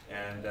stop,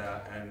 and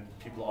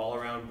people all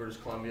around British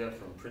Columbia,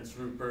 from Prince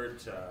Rupert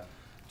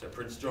to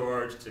Prince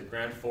George, to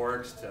Grand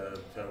Forks, to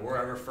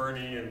wherever,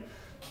 Fernie, and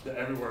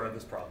everywhere in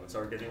this province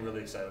are getting really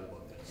excited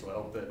about this. So I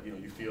hope that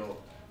you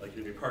feel like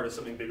you're part of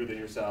something bigger than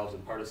yourselves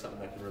and part of something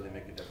that can really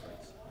make a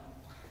difference.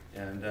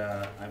 And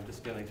I'm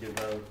just going to give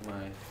out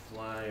my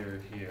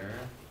flyer here.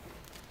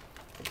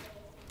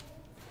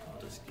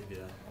 I'll just give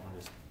you,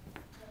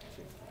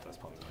 that's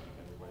probably not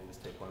everybody.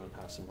 Just take one and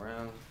pass them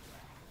around.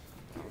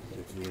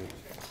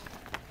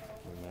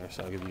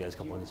 So I'll give you guys a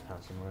couple and just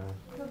pass them around.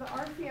 So the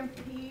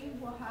RCMP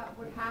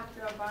would have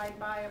to abide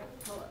by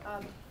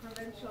a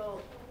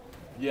provincial.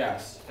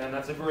 Yes, and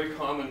that's a very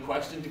common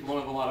question. People don't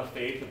have a lot of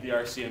faith that the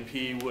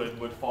RCMP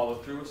would follow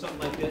through with something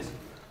like this.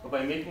 But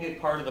by making it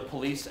part of the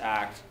Police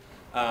Act,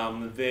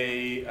 if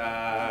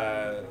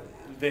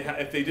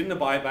they didn't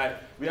abide by it,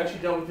 we actually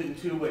dealt with it in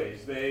two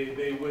ways.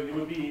 It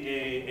would be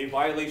a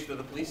violation of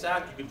the Police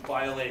Act. You could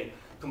file a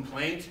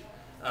complaint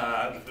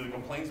through the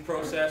complaints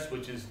process,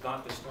 which is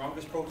not the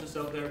strongest process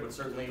out there, but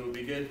certainly it would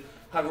be good.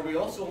 However, we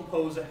also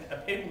impose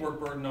a paperwork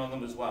burden on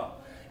them as well.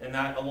 And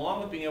that,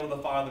 along with being able to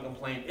file the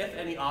complaint, if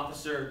any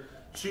officer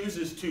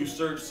chooses to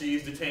search,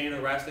 seize, detain,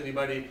 arrest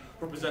anybody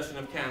for possession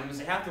of cannabis,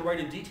 they have to write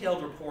a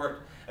detailed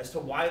report as to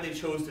why they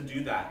chose to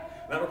do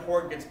that. And that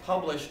report gets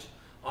published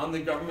on the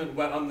government,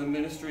 on the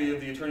Ministry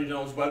of the Attorney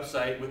General's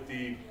website with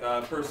the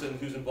person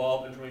who's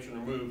involved, information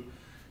removed,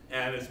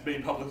 and it's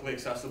made publicly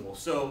accessible.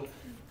 So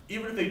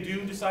even if they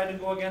do decide to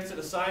go against it,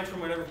 aside from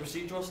whatever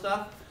procedural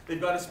stuff,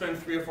 they've got to spend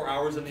 3 or 4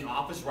 hours in the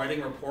office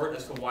writing a report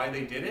as to why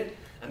they did it,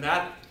 and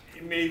that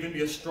it may even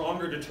be a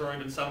stronger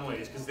deterrent in some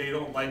ways, because they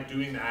don't like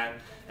doing that,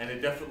 and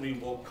it definitely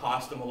will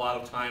cost them a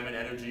lot of time and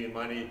energy and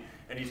money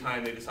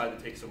anytime they decide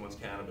to take someone's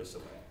cannabis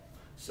away.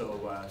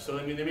 So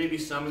I mean, there may be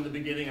some in the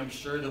beginning. I'm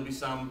sure there'll be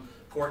some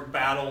court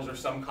battles or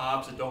some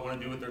cops that don't want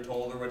to do what they're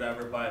told or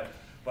whatever, but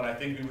I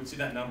think we would see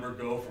that number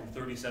go from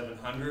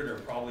 3,700, or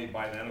probably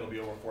by then it'll be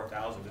over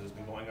 4,000, because it's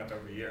been going up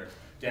every year,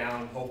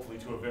 down hopefully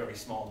to a very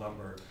small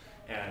number.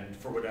 And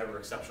for whatever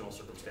exceptional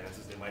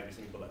circumstances, there might be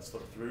some people that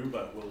slip through,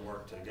 but we'll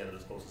work to get it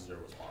as close to zero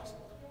as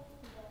possible.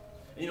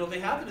 And, you know, they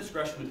have the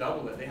discretion to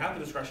double it. They have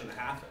the discretion to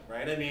half it,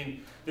 right? I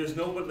mean, there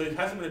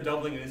hasn't been a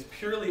doubling, and it's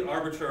purely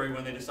arbitrary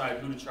when they decide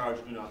who to charge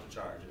and who not to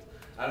charge.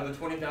 Out of the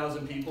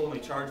 20,000 people, and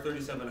they charge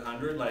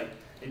 3,700, like,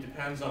 it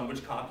depends on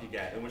which cop you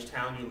get, and which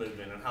town you live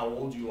in, and how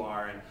old you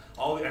are,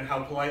 and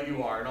how polite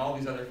you are, and all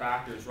these other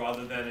factors,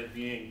 rather than it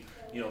being,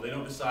 you know, they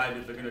don't decide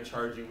if they're going to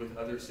charge you with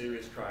other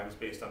serious crimes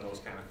based on those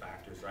kind of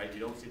factors, right? You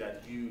don't see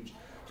that huge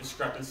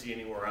discrepancy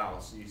anywhere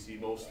else. You see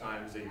most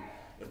times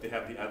if they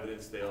have the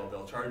evidence,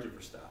 they'll charge you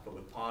for stuff. But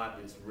with pot,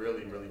 it's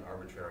really, really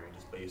arbitrary,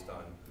 just based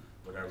on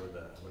whatever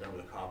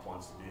the cop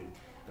wants to do.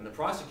 And the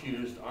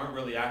prosecutors aren't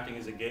really acting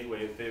as a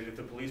gateway. If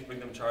the police bring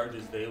them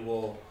charges, they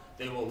will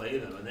lay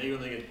them, and they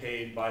only get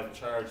paid by the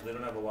charge. They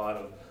don't have a lot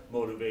of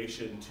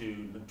motivation to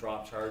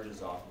drop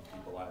charges off of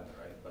people either,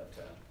 right?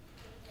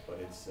 But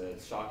it's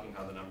shocking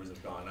how the numbers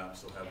have gone up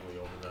so heavily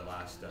over the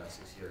last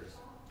 6 years.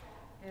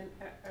 And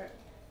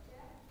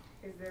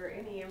is there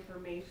any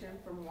information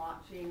from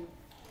watching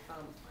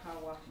how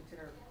Washington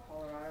or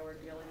Colorado are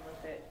dealing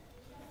with it,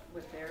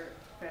 with their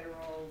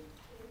federal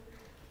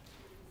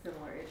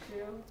similar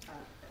issue?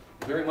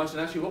 Very much, and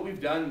actually what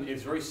we've done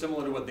is very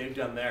similar to what they've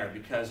done there,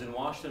 because in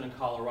Washington and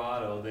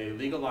Colorado, they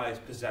legalize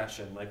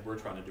possession like we're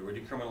trying to do, or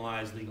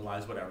decriminalize,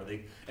 legalize, whatever.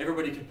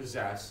 Everybody can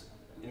possess.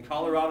 In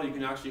Colorado, you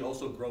can actually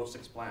also grow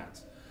 6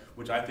 plants,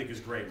 which I think is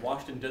great.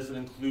 Washington doesn't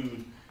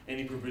include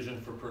any provision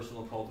for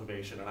personal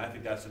cultivation, and I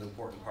think that's an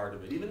important part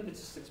of it. Even if it's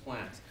just 6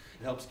 plants,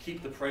 it helps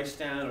keep the price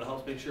down. It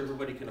helps make sure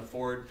everybody can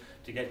afford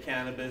to get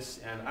cannabis.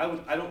 And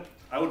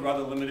I would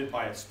rather limit it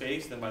by its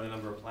space than by the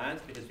number of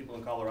plants, because people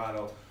in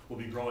Colorado will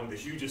be growing the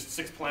hugest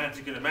 6 plants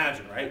you can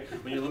imagine, right?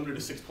 When you're limited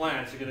to 6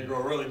 plants, you're going to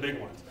grow really big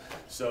ones.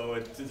 So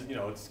it's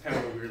kind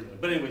of a weird one.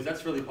 But anyways,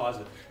 that's really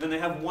positive. Then they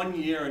have 1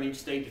 year in each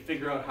state to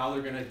figure out how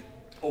they're going to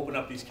open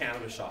up these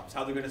cannabis shops,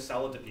 how they're going to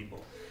sell it to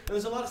people. And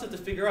there's a lot of stuff to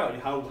figure out.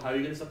 How you're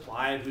going to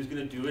supply it, who's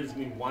going to do it. Is it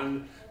going to be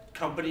one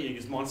company?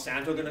 Is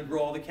Monsanto going to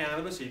grow all the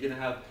cannabis? Are you going to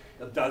have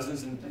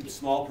dozens and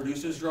small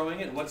producers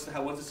growing it? And what's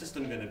the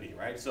system going to be,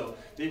 right? So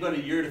they've got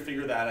a year to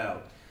figure that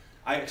out.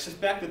 I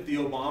suspect that the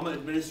Obama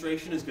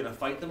administration is going to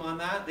fight them on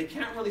that. They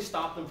can't really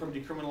stop them from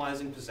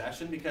decriminalizing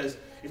possession, because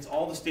it's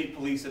all the state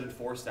police that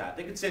enforce that.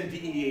 They could send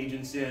DEA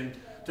agents in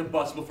to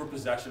bust people for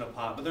possession of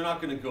pot, but they're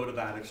not going to go to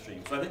that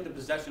extreme. So I think the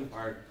possession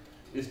part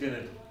is going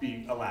to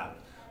be allowed.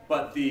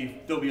 But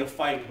there'll be a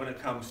fight when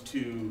it comes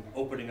to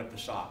opening up the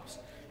shops.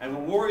 And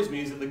what worries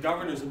me is that the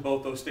governors in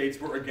both those states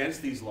were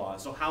against these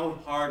laws. So how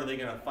hard are they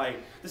going to fight?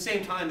 At the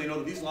same time, they know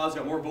that these laws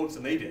got more votes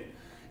than they did.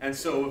 And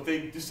so if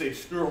they just say,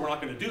 screw it, we're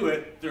not going to do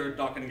it, they're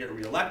not going to get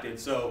reelected.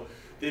 So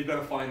they've got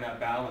to find that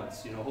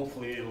balance. You know,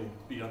 hopefully it'll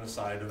be on the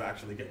side of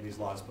actually getting these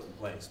laws put in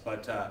place.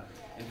 But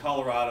in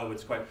Colorado,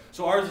 it's quite,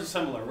 so ours is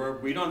similar.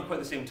 We don't have quite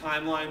the same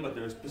timeline, but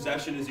there's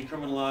possession is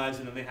decriminalized,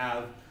 and then they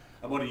have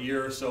about a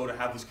year or so to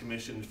have this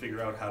commission to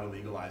figure out how to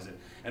legalize it.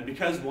 And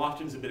because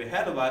Washington's a bit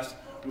ahead of us,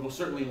 we will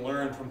certainly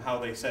learn from how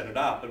they set it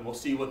up, and we'll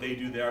see what they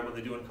do there, what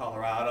they do in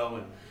Colorado,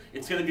 and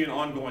it's going to be an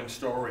ongoing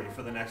story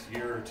for the next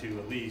year or two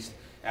at least,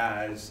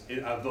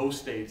 of those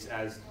states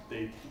as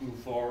they move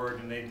forward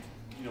and they,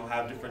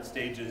 have different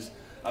stages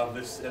of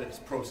this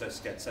process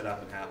get set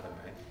up and happen,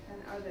 right?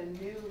 And are the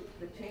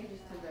changes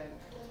to the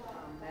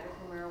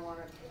medical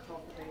marijuana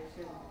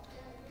cultivation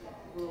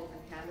rules in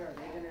Canada, are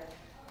they going to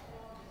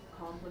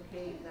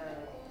complicate the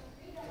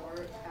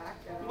act?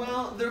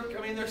 Well,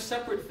 they're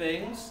separate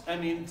things. I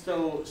mean,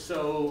 so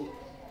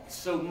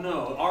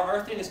no.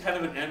 Our thing is kind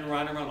of an end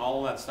run around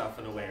all of that stuff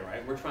in a way,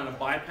 right? We're trying to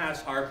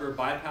bypass Harper,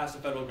 bypass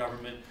the federal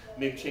government,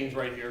 make change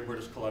right here in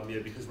British Columbia,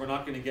 because we're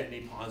not going to get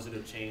any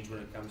positive change when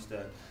it comes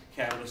to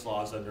cannabis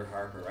laws under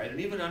Harper, right? And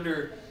even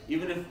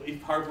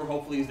if Harper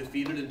hopefully is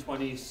defeated in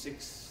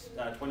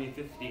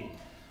 2015.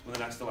 When the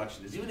next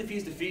election is. Even if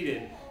he's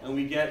defeated and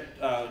we get,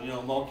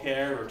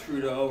 Mulcair or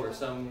Trudeau or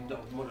some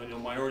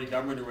minority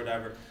government or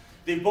whatever,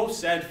 they've both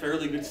said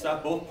fairly good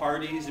stuff, both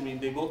parties. I mean,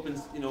 they've both been,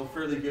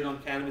 fairly good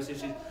on cannabis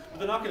issues, but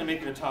they're not going to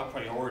make it a top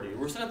priority.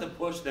 We're just going to have to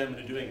push them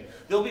into doing it.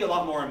 They'll be a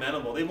lot more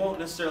amenable. They won't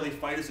necessarily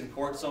fight us in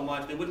court so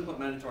much. They wouldn't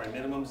put mandatory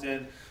minimums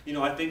in.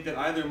 I think that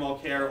either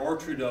Mulcair or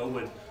Trudeau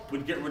would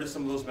get rid of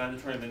some of those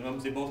mandatory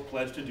minimums. They both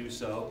pledged to do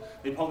so.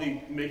 They'd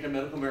probably make a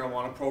medical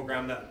marijuana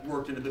program that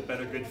worked in a bit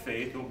better good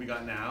faith than what we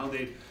got now.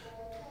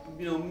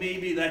 you know,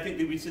 maybe, I think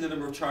that we've seen the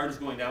number of charges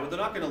going down, but they're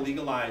not going to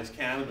legalize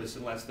cannabis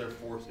unless they're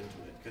forced into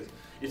it, because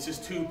it's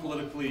just too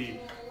politically,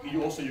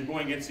 you're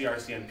going against the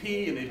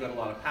RCMP, and they've got a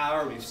lot of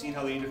power. We've seen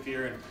how they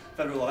interfere in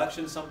federal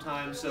elections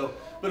sometimes. So,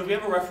 but if we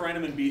have a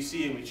referendum in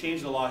BC and we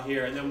change the law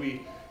here, and then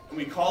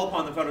we call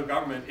upon the federal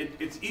government,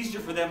 it's easier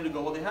for them to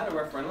go, well, they had a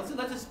referendum,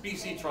 let's just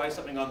BC try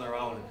something on their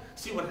own and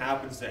see what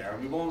happens there.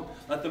 We won't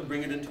let them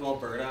bring it into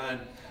Alberta. And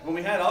when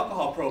we had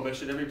alcohol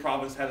prohibition, every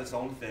province had its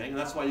own thing, and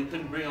that's why you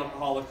couldn't bring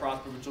alcohol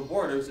across provincial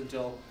borders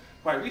until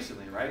quite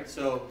recently, right?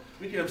 So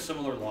we could have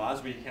similar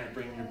laws where you can't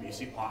bring your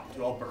BC pot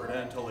into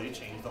Alberta until they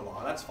change the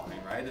law. That's fine,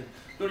 right? And you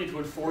don't need to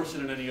enforce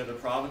it in any other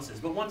provinces.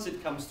 But once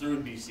it comes through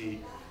in BC,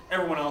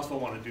 everyone else will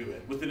want to do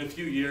it. Within a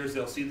few years,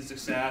 they'll see the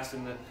success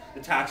and the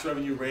tax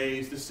revenue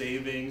raised, the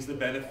savings, the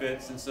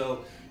benefits, and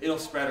so it'll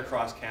spread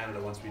across Canada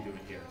once we do it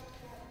here.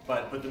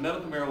 But the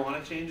medical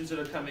marijuana changes that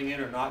are coming in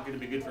are not going to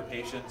be good for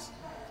patients.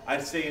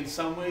 I'd say in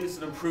some ways it's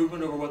an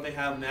improvement over what they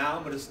have now,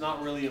 but it's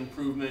not really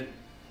improvement.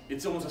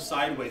 It's almost a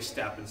sideways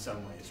step in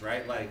some ways,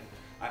 right? Like,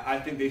 I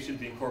think they should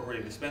be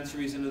incorporating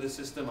dispensaries into the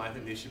system. I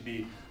think they should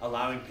be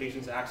allowing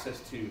patients access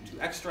to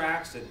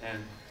extracts,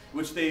 and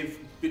which the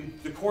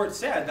court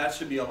said that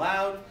should be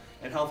allowed,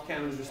 and Health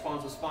Canada's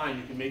response was fine,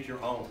 you can make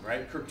your own,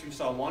 right? Kirk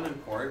Tusaw won in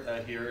court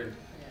here in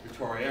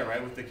Victoria,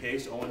 right, with the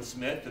case. Owen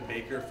Smith, the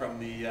baker from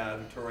the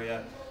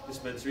Victoria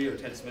Dispensary, or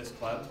Ted Smith's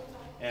Club,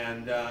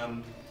 and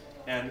the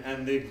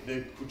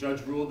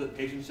judge ruled that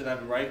patients should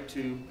have the right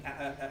to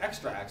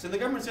extracts. And the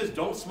government says,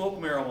 don't smoke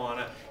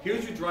marijuana.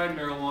 Here's your dried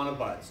marijuana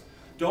buds.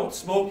 Don't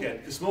smoke it,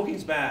 because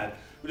smoking's bad.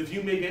 But if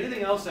you make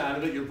anything else out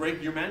of it,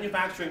 you're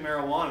manufacturing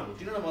marijuana,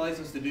 which you don't have a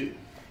license to do.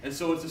 And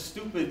so it's a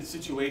stupid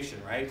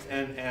situation, right?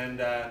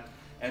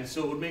 And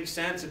so it would make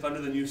sense if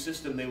under the new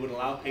system they would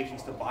allow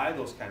patients to buy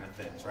those kind of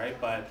things, right?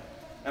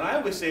 And I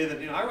always say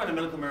that, you know, I run a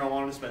medical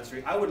marijuana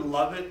dispensary. I would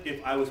love it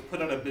if I was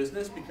put out of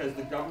business because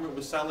the government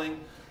was selling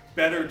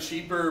better,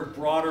 cheaper,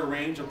 broader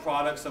range of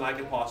products than I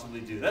could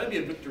possibly do. That'd be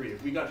a victory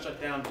if we got shut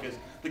down because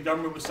the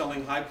government was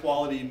selling high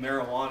quality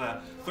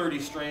marijuana, 30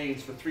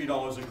 strains for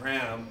 $3 a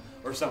gram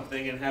or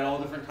something, and had all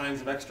different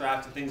kinds of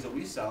extracts and things that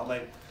we sell.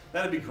 Like,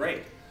 that'd be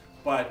great.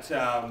 But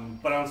I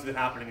don't see that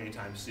happening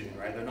anytime soon,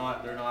 right? They're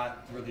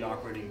not really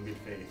operating in good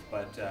faith.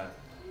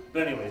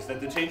 But anyways,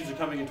 the changes are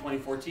coming in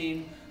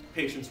 2014.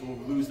 Patients will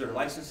lose their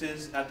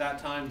licenses at that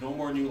time. No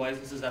more new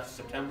licenses after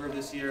September of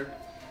this year.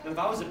 And if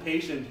I was a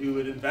patient who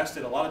had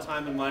invested a lot of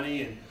time and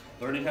money in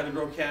learning how to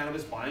grow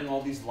cannabis, buying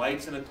all these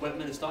lights and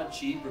equipment, it's not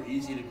cheap or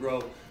easy to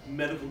grow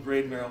medical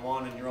grade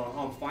marijuana in your own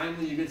home.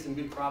 Finally, you get some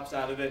good crops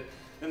out of it.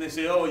 Then they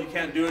say, oh, you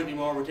can't do it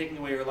anymore, we're taking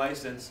away your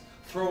license.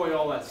 Throw away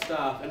all that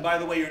stuff. And by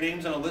the way, your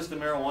name's on a list of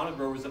marijuana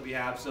growers that we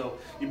have, so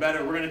we're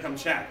going to come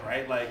check,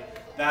 right?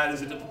 Like, that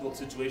is a difficult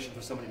situation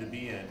for somebody to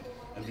be in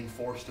and be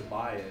forced to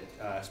buy it,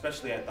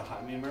 especially at the high.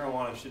 I mean,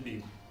 marijuana should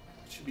be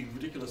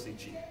ridiculously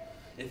cheap.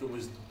 If it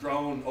was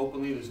grown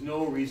openly, there's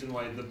no reason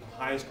why the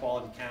highest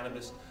quality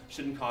cannabis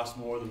shouldn't cost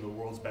more than the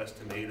world's best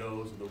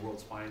tomatoes or the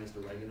world's finest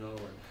oregano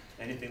or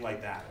anything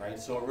like that, right?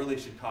 So it really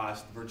should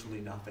cost virtually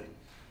nothing.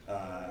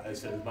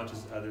 As much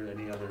as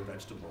any other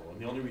vegetable. And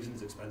the only reason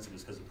it's expensive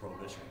is because of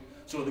prohibition.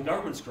 So if the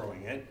government's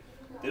growing it,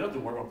 they don't have to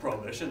worry about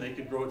prohibition, they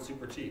could grow it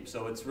super cheap.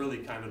 So it's really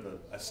kind of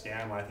a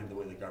scam, I think, the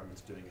way the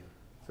government's doing it.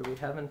 So we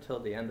have until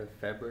the end of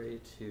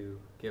February to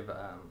give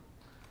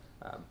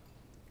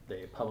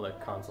the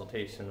public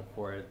consultation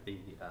for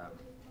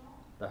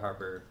the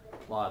Harbour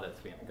law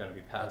that's going to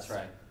be passed.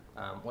 That's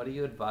right. What do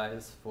you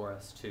advise for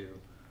us to,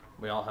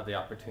 we all have the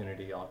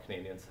opportunity, all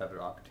Canadians have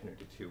the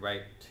opportunity to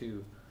write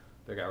to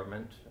the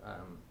government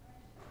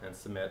and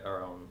submit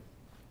our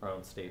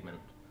own statement.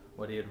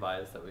 What do you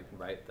advise that we can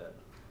write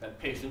that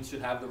patients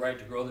should have the right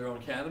to grow their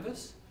own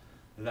cannabis,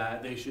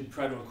 that they should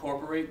try to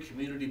incorporate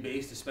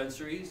community-based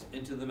dispensaries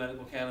into the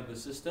medical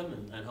cannabis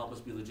system and help us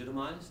be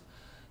legitimized,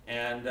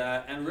 and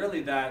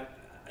really that,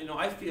 you know,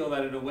 I feel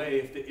that in a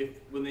way if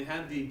when they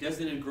had the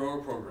designated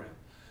grower program,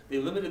 they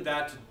limited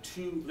that to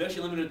two. They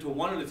actually limited it to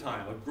one at a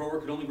time. A grower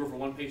could only grow for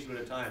one patient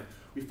at a time.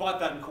 We fought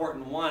that in court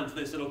and won, so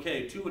they said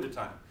okay, 2 at a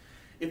time.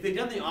 If they'd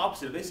done the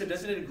opposite, if they said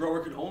designated grower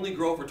could only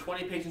grow for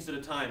 20 patients at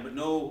a time, but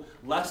no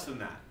less than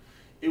that,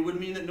 it would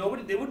mean that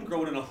they wouldn't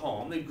grow it in a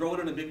home, they'd grow it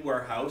in a big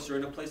warehouse or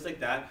in a place like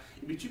that.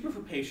 It'd be cheaper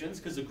for patients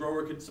because the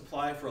grower could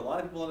supply for a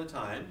lot of people at a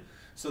time,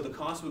 so the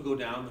cost would go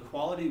down, the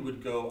quality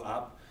would go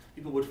up,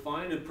 people would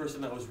find a person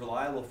that was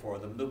reliable for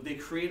them. They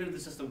created the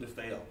system to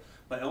fail.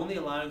 By only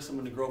allowing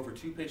someone to grow for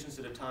 2 patients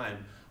at a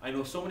time, I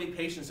know so many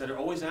patients that are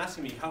always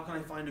asking me, how can I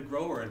find a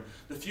grower? And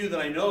the few that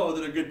I know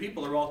that are good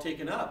people are all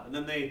taken up. And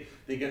then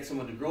they get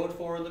someone to grow it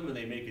for them, and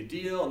they make a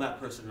deal, and that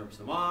person rips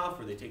them off,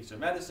 or they take their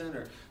medicine,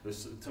 or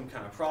there's some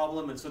kind of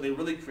problem. And so they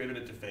really created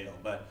it to fail.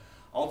 But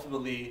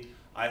ultimately,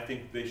 I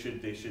think they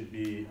should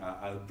be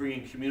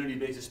bringing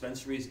community-based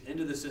dispensaries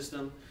into the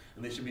system,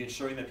 and they should be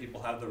ensuring that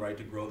people have the right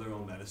to grow their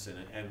own medicine.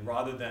 And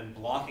rather than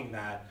blocking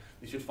that,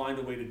 they should find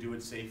a way to do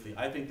it safely.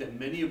 I think that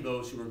many of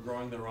those who are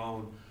growing their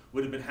own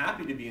would have been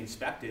happy to be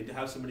inspected, to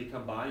have somebody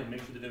come by and make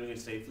sure they're doing it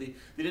safely.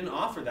 They didn't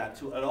offer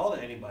that at all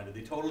to anybody.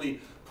 They totally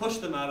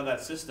pushed them out of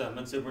that system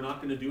and said, we're not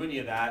going to do any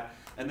of that.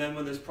 And then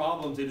when there's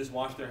problems, they just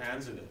wash their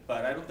hands of it.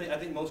 But I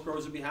think most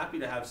growers would be happy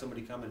to have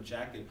somebody come and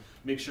check and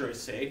make sure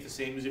it's safe, the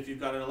same as if you've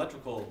got an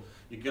electrical,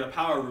 you've got a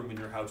power room in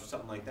your house or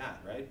something like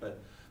that, right? But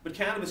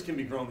cannabis can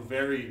be grown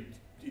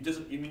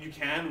you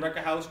can wreck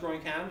a house growing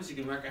cannabis, you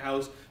can wreck a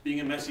house being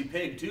a messy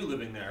pig too,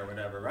 living there or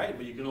whatever, right?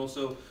 But you can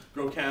also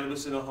grow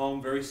cannabis in a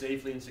home very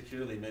safely and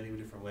securely in many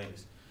different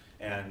ways.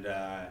 And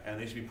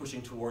they should be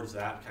pushing towards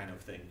that kind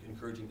of thing,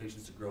 encouraging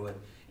patients to grow it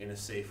in a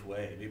safe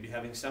way. Maybe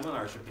having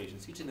seminars for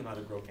patients, teaching them how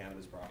to grow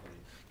cannabis properly.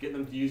 Getting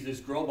them to use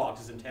these grow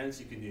boxes and tents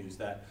you can use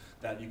that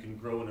you can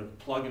grow in a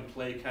plug and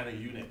play kind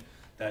of unit,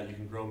 that you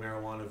can grow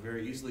marijuana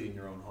very easily in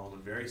your own home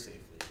and very safely.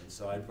 And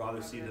so I'd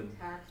rather see them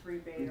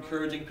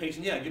encouraging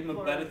patients, give them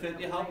a benefit,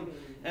 help them.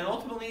 And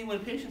ultimately, when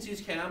patients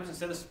use cannabis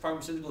instead of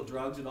pharmaceutical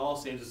drugs, it all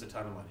saves us a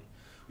ton of money.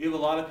 We have a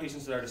lot of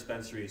patients at our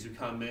dispensaries who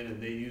come in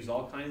and they use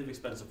all kinds of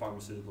expensive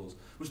pharmaceuticals,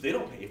 which they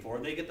don't pay for.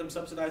 They get them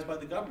subsidized by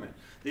the government.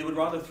 They would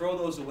rather throw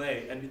those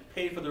away and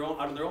pay for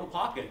out of their own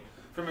pocket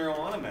for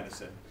marijuana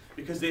medicine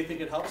because they think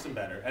it helps them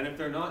better. And if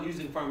they're not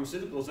using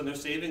pharmaceuticals and they're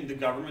saving the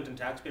government and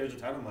taxpayers a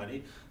ton of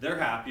money, they're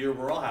happier,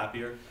 we're all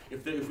happier.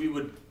 If we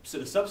would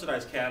sort of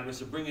subsidize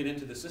cannabis or bring it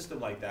into the system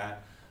like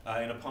that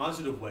in a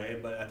positive way,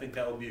 but I think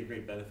that would be a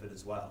great benefit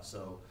as well.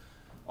 So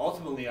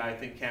ultimately, I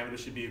think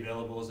cannabis should be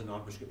available as a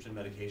non-prescription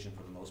medication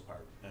for the most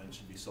part, and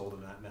should be sold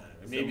in that manner.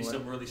 And maybe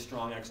some really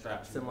strong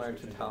extracts. Similar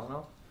to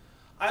Tylenol?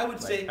 I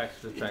would say, I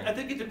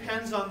think it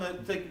depends on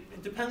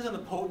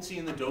the potency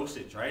and the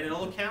dosage, right? And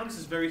although cannabis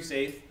is very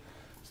safe,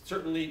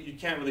 certainly you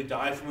can't really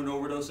die from an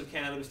overdose of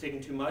cannabis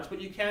taking too much, but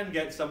you can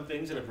get some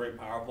things that have very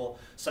powerful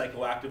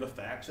psychoactive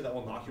effects, so that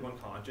will knock you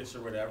unconscious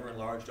or whatever in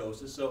large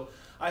doses. So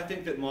I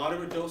think that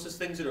moderate doses,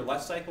 things that are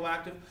less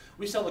psychoactive,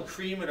 we sell a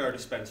cream at our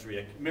dispensary,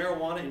 a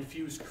marijuana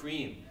infused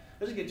cream. It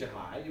doesn't get you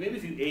high. Maybe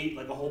if you ate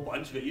like a whole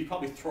bunch of it, you'd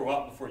probably throw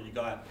up before you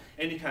got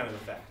any kind of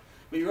effect.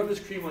 But you rub this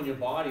cream on your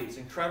body, it's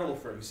incredible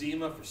for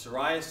eczema, for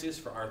psoriasis,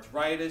 for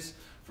arthritis,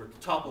 for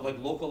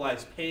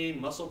localized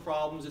pain, muscle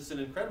problems. It's an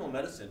incredible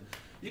medicine.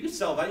 You could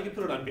sell that, you could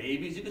put it on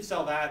babies, you could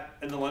sell that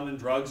in the London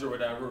Drugs or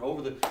whatever,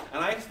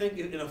 and I think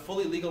in a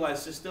fully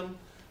legalized system,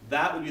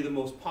 that would be the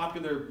most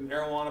popular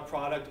marijuana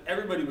product.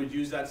 Everybody would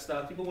use that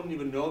stuff. People wouldn't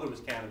even know there was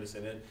cannabis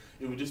in it.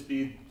 It would just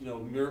be,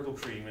 miracle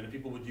cream, and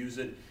people would use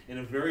it in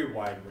a very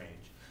wide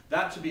range.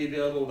 That should be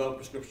available without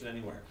prescription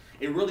anywhere.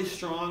 A really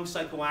strong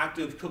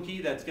psychoactive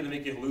cookie that's going to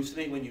make you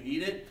hallucinate when you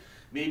eat it,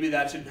 maybe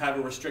that should have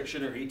a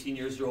restriction, or 18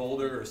 years or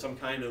older, or some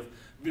kind of,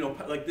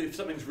 like if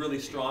something's really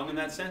strong in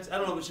that sense. I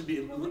don't know if it should be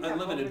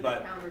unlimited,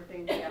 but counter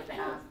things you have to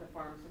ask the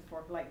pharmacist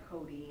for, like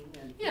codeine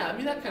and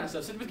that kind of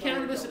stuff. So with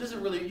cannabis, it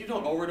isn't really, you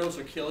don't overdose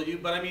or kill you,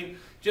 but I mean,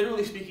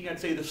 generally speaking, I'd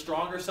say the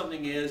stronger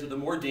something is, or the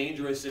more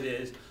dangerous it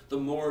is, the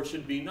more it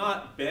should be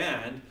not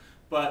banned,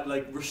 but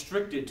like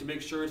restricted to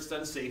make sure it's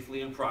done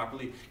safely and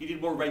properly. You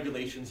need more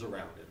regulations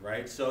around it,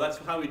 right? So that's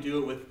how we do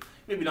it with,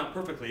 maybe not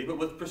perfectly, but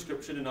with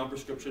prescription and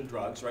non-prescription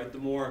drugs, right? The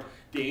more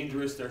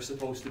dangerous they're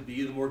supposed to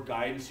be, the more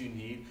guidance you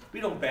need. We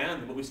don't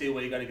ban them, but we say,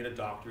 well, you got to get a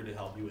doctor to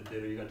help you with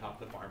it, or you got to talk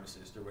to the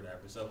pharmacist or whatever.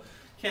 So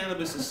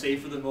cannabis is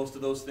safer than most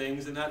of those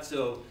things, and that's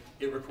so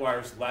it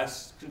requires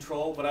less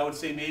control. But I would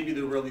say maybe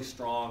the really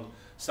strong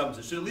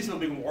substance should at least have a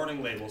big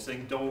warning label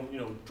saying, don't,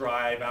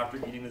 drive after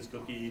eating this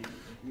cookie.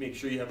 Make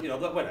sure you have,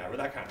 whatever,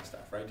 that kind of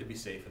stuff, right? To be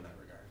safe in that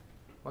regard.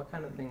 What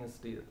kind of things does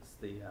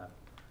the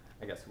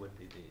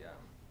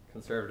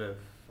conservative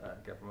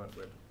government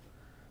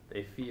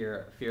they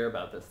fear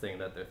about this thing,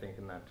 that they're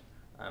thinking that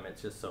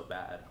it's just so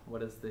bad?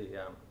 What is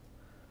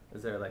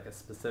is there like a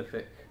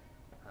specific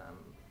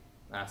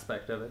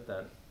aspect of it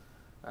that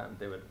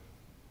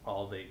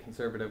all the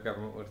conservative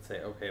government would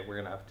say, okay, we're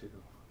gonna have to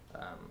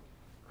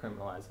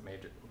criminalize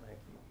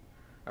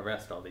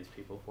arrest all these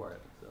people for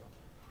it? So.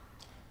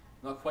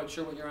 Not quite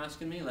sure what you're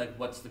asking me. Like,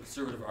 what's the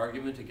conservative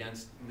argument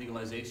against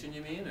legalization,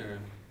 you mean, or?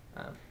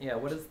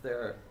 What is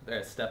their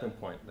stepping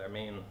point, their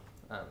main,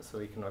 so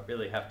we can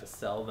really have to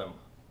sell them?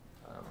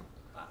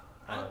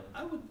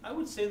 I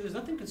would say there's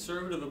nothing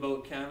conservative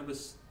about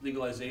cannabis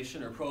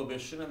legalization or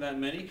prohibition, and that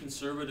many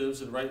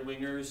conservatives and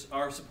right-wingers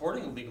are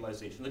supporting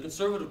legalization. The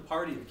Conservative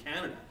Party of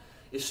Canada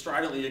is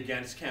stridently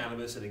against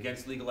cannabis and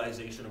against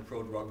legalization and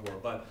pro-drug war,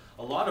 but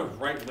a lot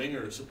of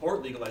right-wingers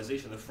support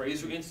legalization. The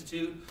Fraser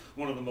Institute,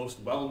 one of the most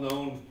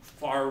well-known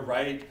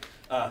far-right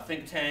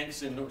think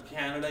tanks in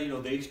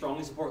Canada, they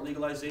strongly support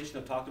legalization.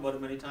 I've talked about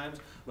it many times.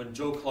 When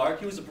Joe Clark,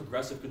 he was a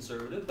progressive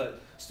conservative,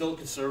 but still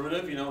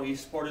conservative, he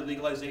supported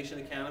legalization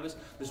of cannabis.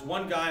 There's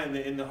one guy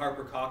in the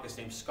Harper caucus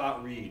named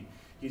Scott Reed.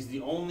 He's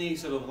the only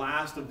sort of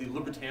last of the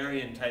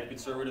libertarian type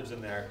conservatives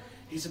in there.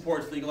 He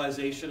supports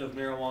legalization of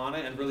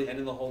marijuana and really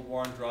ending the whole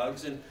war on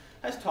drugs, and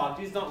has talked.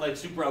 He's not like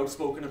super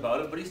outspoken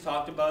about it, but he's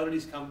talked about it.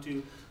 He's come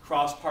to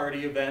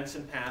cross-party events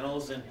and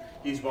panels, and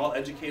he's well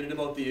educated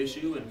about the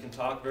issue and can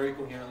talk very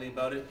coherently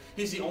about it.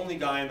 He's the only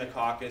guy in the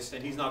caucus,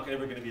 and he's not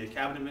ever going to be a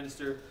cabinet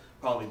minister,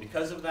 probably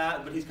because of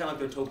that, but he's kind of like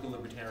their token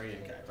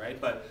libertarian guy, right?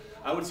 But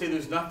I would say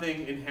there's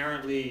nothing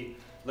inherently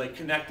like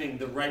connecting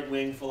the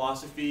right-wing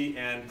philosophy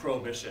and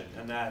prohibition,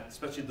 and that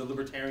especially the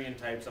libertarian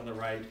types on the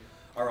right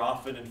are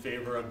often in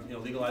favor of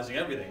legalizing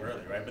everything,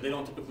 really, right? But they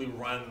don't typically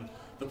run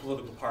the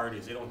political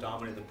parties. They don't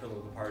dominate the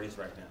political parties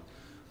right now.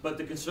 But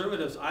the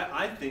conservatives,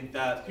 I think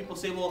that people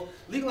say, well,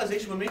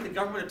 legalization would make the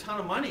government a ton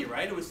of money,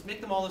 right? It would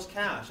make them all this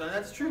cash, and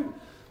that's true.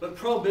 But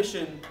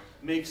prohibition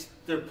makes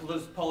their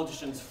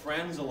politicians'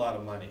 friends a lot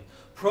of money.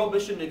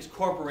 Prohibition makes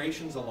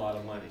corporations a lot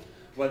of money.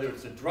 Whether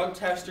it's the drug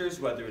testers,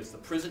 whether it's the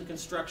prison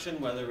construction,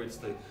 whether it's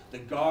the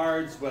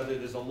guards, whether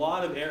there's a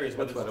lot of areas,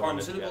 whether it's the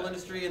pharmaceutical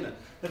industry and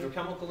the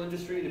petrochemical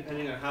industry,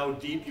 depending on how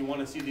deep you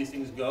want to see these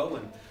things go,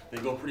 and they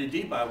go pretty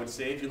deep, I would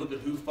say. If you look at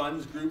who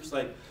funds groups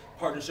like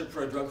Partnership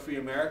for a Drug-Free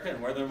America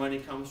and where their money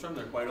comes from,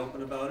 they're quite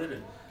open about it.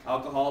 And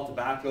alcohol,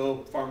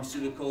 tobacco,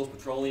 pharmaceuticals,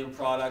 petroleum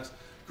products,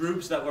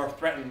 groups that are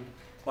threatened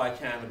by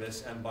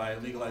cannabis and by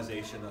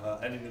legalization,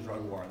 ending the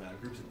drug war, and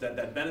that groups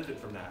that benefit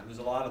from that. And there's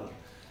a lot of them.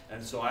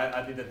 And so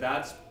I think that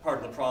that's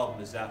part of the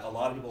problem, is that a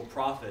lot of people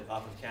profit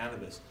off of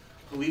cannabis.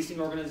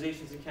 Policing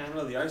organizations in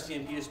Canada, the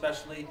RCMP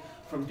especially,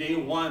 from day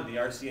one, the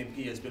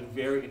RCMP has been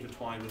very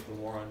intertwined with the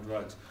war on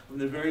drugs. From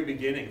the very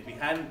beginning, if we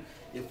hadn't,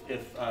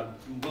 if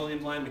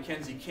William Lyon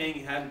Mackenzie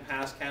King hadn't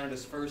passed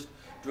Canada's first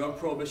drug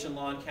prohibition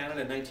law in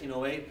Canada in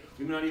 1908,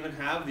 we would not even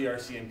have the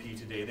RCMP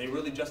today. They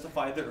really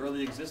justified their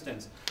early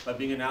existence by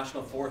being a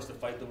national force to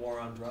fight the war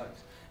on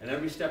drugs. And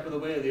every step of the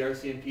way, the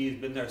RCMP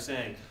has been there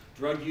saying,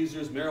 drug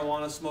users,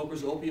 marijuana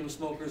smokers, opium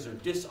smokers are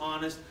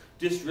dishonest,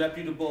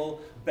 disreputable,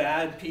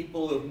 bad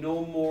people of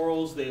no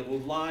morals. They will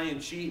lie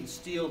and cheat and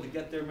steal to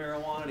get their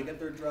marijuana, to get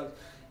their drugs.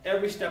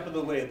 Every step of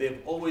the way,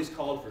 they've always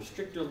called for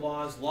stricter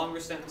laws, longer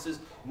sentences,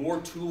 more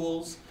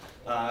tools.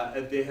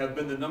 They have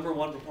been the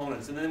 #1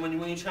 proponents. And then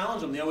when you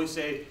challenge them, they always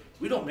say,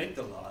 we don't make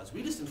the laws,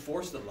 we just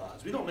enforce the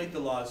laws. We don't make the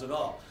laws at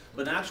all.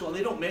 But in actual,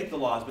 they don't make the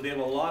laws, but they have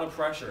a lot of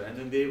pressure, and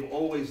then they've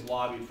always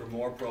lobbied for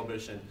more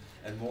prohibition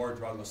and more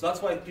drug laws. So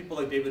that's why people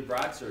like David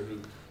Bratzer,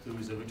 who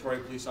is a Victoria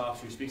police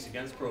officer who speaks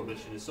against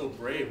prohibition, is so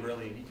brave,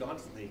 really, and he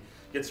constantly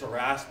gets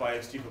harassed by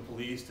his chief of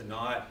police to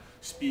not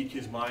speak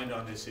his mind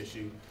on this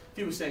issue. If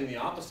he was saying the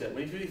opposite,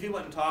 if he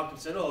went and talked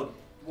and said, oh,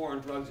 war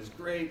on drugs is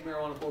great,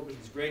 marijuana prohibition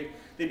is great,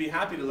 they'd be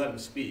happy to let him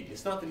speak.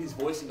 It's not that he's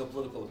voicing a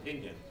political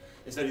opinion,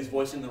 it's that he's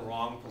voicing the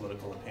wrong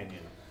political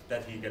opinion,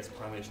 that he gets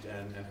punished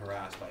and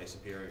harassed by his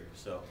superiors.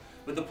 So,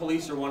 but the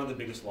police are one of the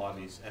biggest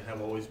lobbies and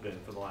have always been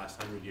for the last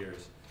 100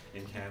 years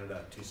in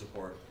Canada to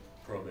support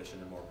prohibition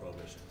and more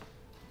prohibition.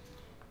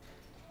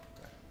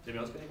 Anybody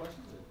else got any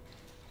questions?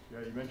 Yeah,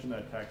 you mentioned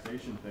that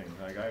taxation thing.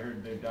 Like I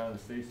heard down in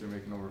the States they're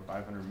making over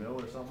 500 mil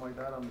or something like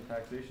that on the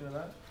taxation of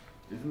that.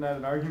 Isn't that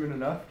an argument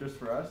enough just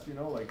for us?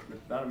 Like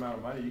with that amount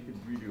of money, you could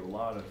redo a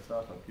lot of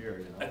stuff up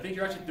here. I think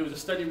there was a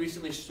study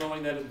recently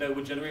showing that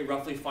would generate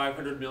roughly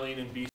 500 million in BC